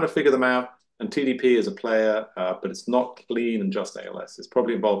we're trying to figure them out. And TDP is a player, but it's not clean and just ALS. It's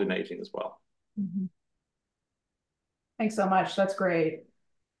probably involved in aging as well. Mm-hmm. Thanks so much. That's great.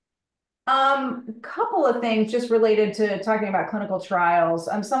 Couple of things just related to talking about clinical trials.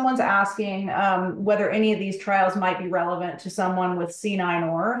 Someone's asking whether any of these trials might be relevant to someone with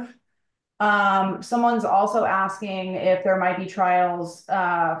C9orf. Someone's also asking if there might be trials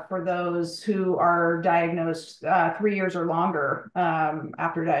for those who are diagnosed 3 years or longer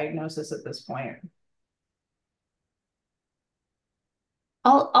after diagnosis at this point.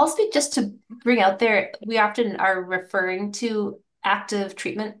 I'll speak just to bring out there, we often are referring to active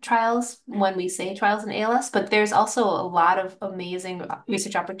treatment trials when we say trials in ALS, but there's also a lot of amazing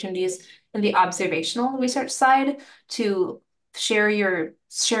research opportunities in the observational research side to share your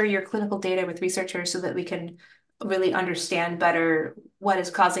clinical data with researchers so that we can really understand better what is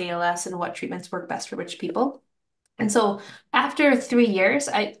causing ALS and what treatments work best for which people. And so after 3 years,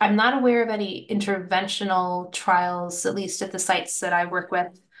 I'm not aware of any interventional trials, at least at the sites that I work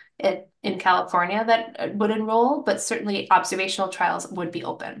with in California, that would enroll, but certainly observational trials would be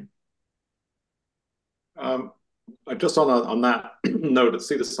open. Just on that note, at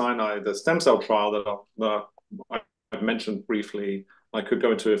Cedars-Sinai, the stem cell trial that I've mentioned briefly, I could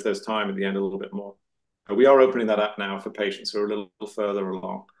go into if there's time at the end a little bit more. We are opening that up now for patients who are a little further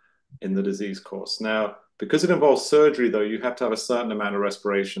along in the disease course. Now, because it involves surgery, though, you have to have a certain amount of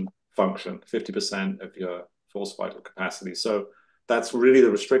respiration function, 50% of your forced vital capacity. So that's really the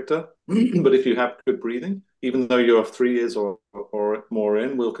restrictor. But if you have good breathing, even though you're 3 years or more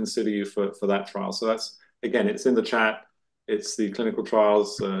in, we'll consider you for that trial. So that's, again, it's in the chat. It's the clinical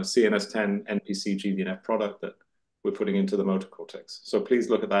trials, CNS10 NPC GDNF product that we're putting into the motor cortex. So please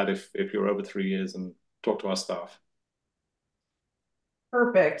look at that if you're over 3 years and talk to our staff.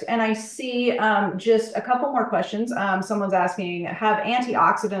 Perfect. And I see just a couple more questions. Someone's asking, have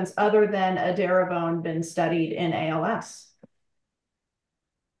antioxidants other than edaravone been studied in ALS?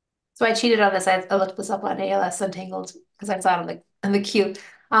 So I cheated on this. I looked this up on ALS Untangled because I saw it on the queue.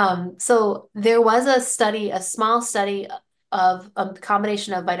 So there was a study, a small study of a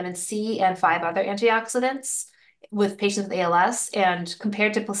combination of vitamin C and 5 other antioxidants with patients with ALS, and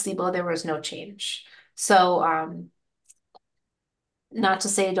compared to placebo, there was no change. So not to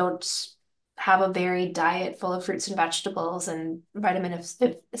say don't have a varied diet full of fruits and vegetables and vitamin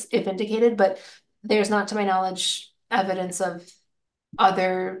if indicated, but there's not, to my knowledge, evidence of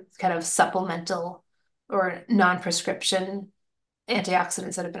other kind of supplemental or non-prescription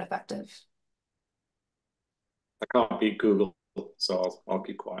antioxidants that have been effective. I can't beat Google, so I'll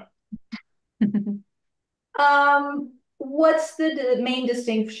keep quiet. What's the main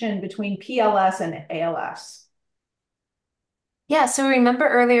distinction between PLS and ALS? Yeah, so remember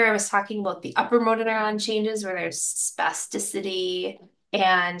earlier I was talking about the upper motor neuron changes where there's spasticity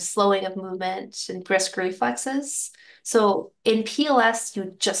and slowing of movement and brisk reflexes. So in PLS,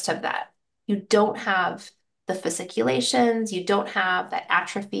 you just have that. You don't have the fasciculations, you don't have that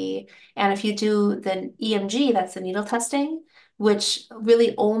atrophy. And if you do the EMG, that's the needle testing, which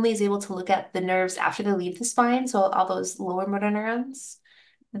really only is able to look at the nerves after they leave the spine, so all those lower motor neurons,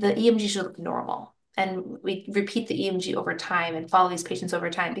 the EMG should look normal. And we repeat the EMG over time and follow these patients over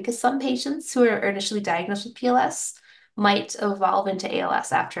time, because some patients who are initially diagnosed with PLS might evolve into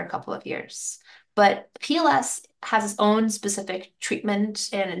ALS after a couple of years. But PLS has its own specific treatment,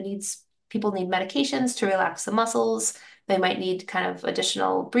 and people need medications to relax the muscles. They might need kind of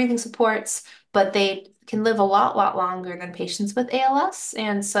additional breathing supports, but they can live a lot longer than patients with ALS.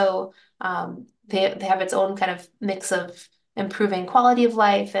 And so they have its own kind of mix of improving quality of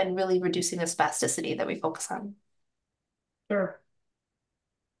life and really reducing the spasticity that we focus on. Sure.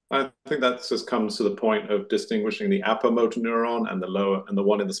 I think that just comes to the point of distinguishing the upper motor neuron and the lower, and the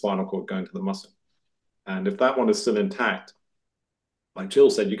one in the spinal cord going to the muscle. And if that one is still intact, like Jill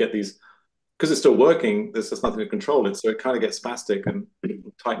said, you get these, because it's still working, there's just nothing to control it. So it kind of gets spastic and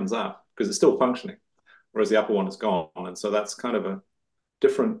tightens up because it's still functioning, whereas the upper one is gone. And so that's kind of a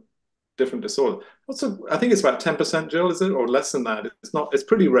different disorder. Also, I think it's about 10%, Jill, is it? Or less than that? It's not, it's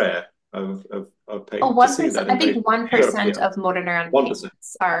pretty rare of Oh, to see 1%. that I in think 1% yeah, of motor neuron 1%.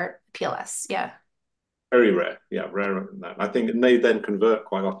 patients are PLS. Yeah. Very rare. Yeah, rarer than that. I think it may then convert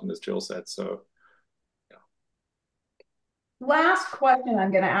quite often, as Jill said. So, yeah. Last question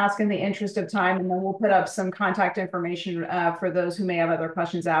I'm going to ask in the interest of time, and then we'll put up some contact information for those who may have other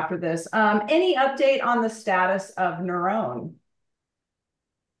questions after this. Any update on the status of Neurone?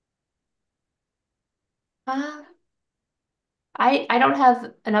 I don't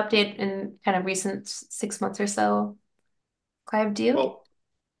have an update in kind of recent 6 months or so. Clive, do you? Well,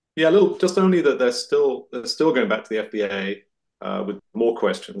 yeah, a little, just only that they're still going back to the FDA with more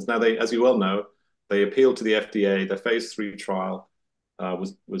questions. Now, as you well know, they appealed to the FDA. Their phase 3 trial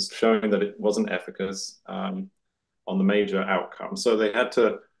was showing that it wasn't efficacious on the major outcome. So they had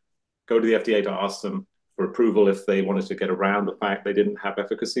to go to the FDA to ask them for approval if they wanted to get around the fact they didn't have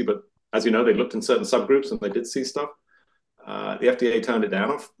efficacy. But as you know, they looked in certain subgroups and they did see stuff. The FDA turned it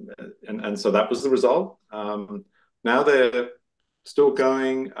down, and so that was the result. Now they're still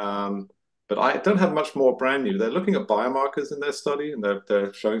going, but I don't have much more brand new. They're looking at biomarkers in their study, and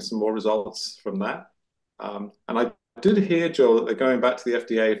they're showing some more results from that. And I did hear, Joe, that they're going back to the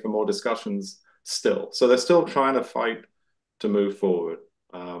FDA for more discussions still. So they're still trying to fight to move forward.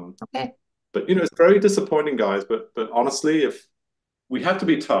 Okay. But, you know, it's very disappointing, guys. But honestly, if we have to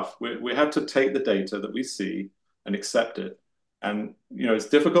be tough, we have to take the data that we see and accept it. And, you know, it's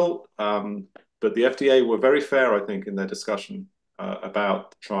difficult, but the FDA were very fair, I think, in their discussion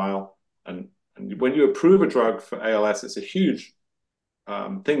about the trial. And when you approve a drug for ALS, it's a huge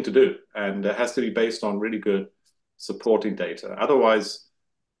thing to do. And it has to be based on really good supporting data. Otherwise,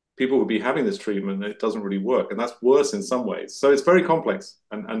 people would be having this treatment and it doesn't really work. And that's worse in some ways. So it's very complex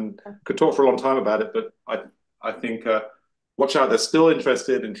and could talk for a long time about it. But I think watch out, they're still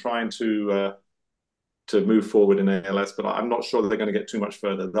interested in trying to move forward in ALS, but I'm not sure that they're going to get too much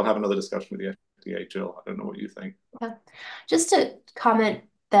further. They'll have another discussion with the FDA, Jill. I don't know what you think. Yeah. Just to comment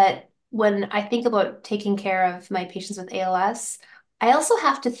that when I think about taking care of my patients with ALS, I also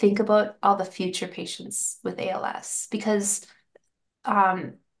have to think about all the future patients with ALS because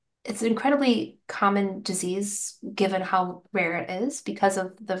it's an incredibly common disease given how rare it is because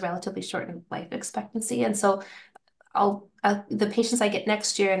of the relatively shortened life expectancy. And so the patients I get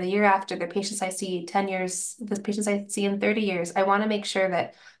next year and the year after, the patients I see 10 years, the patients I see in 30 years, I want to make sure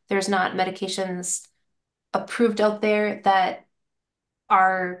that there's not medications approved out there that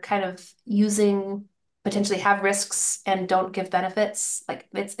are kind of potentially have risks and don't give benefits. Like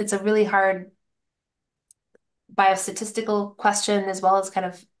it's a really hard biostatistical question as well as kind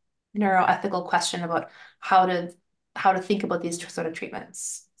of neuroethical question about how to think about these sort of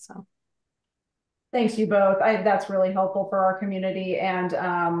treatments. So. Thanks you both. That's really helpful for our community, and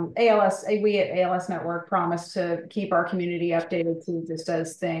ALS. We at ALS Network promise to keep our community updated too, just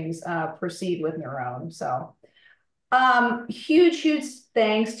as things proceed with Neurone. So, huge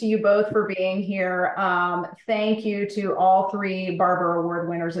thanks to you both for being here. Thank you to all 3 Barber Award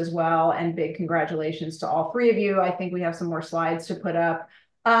winners as well, and big congratulations to all 3 of you. I think we have some more slides to put up.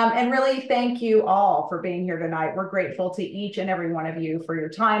 And really thank you all for being here tonight. We're grateful to each and every one of you for your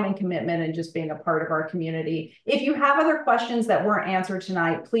time and commitment and just being a part of our community. If you have other questions that weren't answered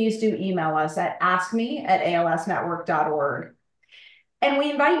tonight, please do email us at askme@alsnetwork.org. And we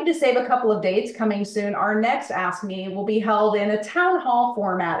invite you to save a couple of dates coming soon. Our next Ask Me will be held in a town hall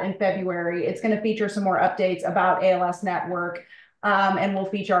format in February. It's going to feature some more updates about ALS Network, and we'll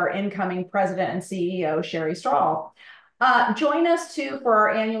feature our incoming president and CEO, Sherry Strahl. Join us too for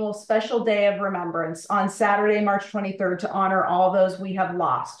our annual special day of remembrance on Saturday, March 23rd to honor all those we have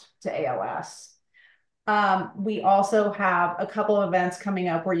lost to ALS. We also have a couple of events coming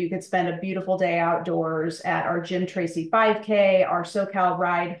up where you could spend a beautiful day outdoors at our Jim Tracy 5K, our SoCal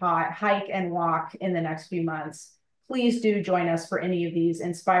Ride, Hike and Walk in the next few months. Please do join us for any of these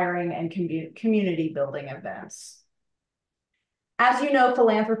inspiring and community building events. As you know,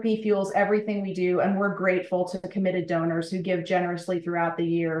 philanthropy fuels everything we do, and we're grateful to committed donors who give generously throughout the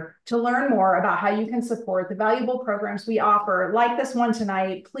year. To learn more about how you can support the valuable programs we offer, like this one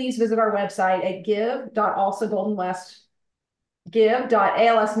tonight, please visit our website at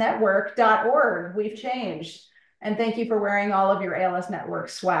give.alsnetwork.org. We've changed. And thank you for wearing all of your ALS Network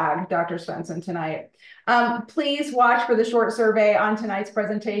swag, Dr. Svendsen, tonight. Please watch for the short survey on tonight's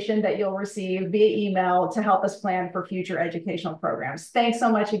presentation that you'll receive via email to help us plan for future educational programs. Thanks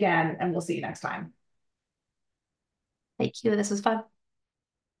so much again, and we'll see you next time. Thank you. This was fun.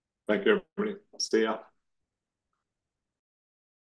 Thank you, everybody. See ya.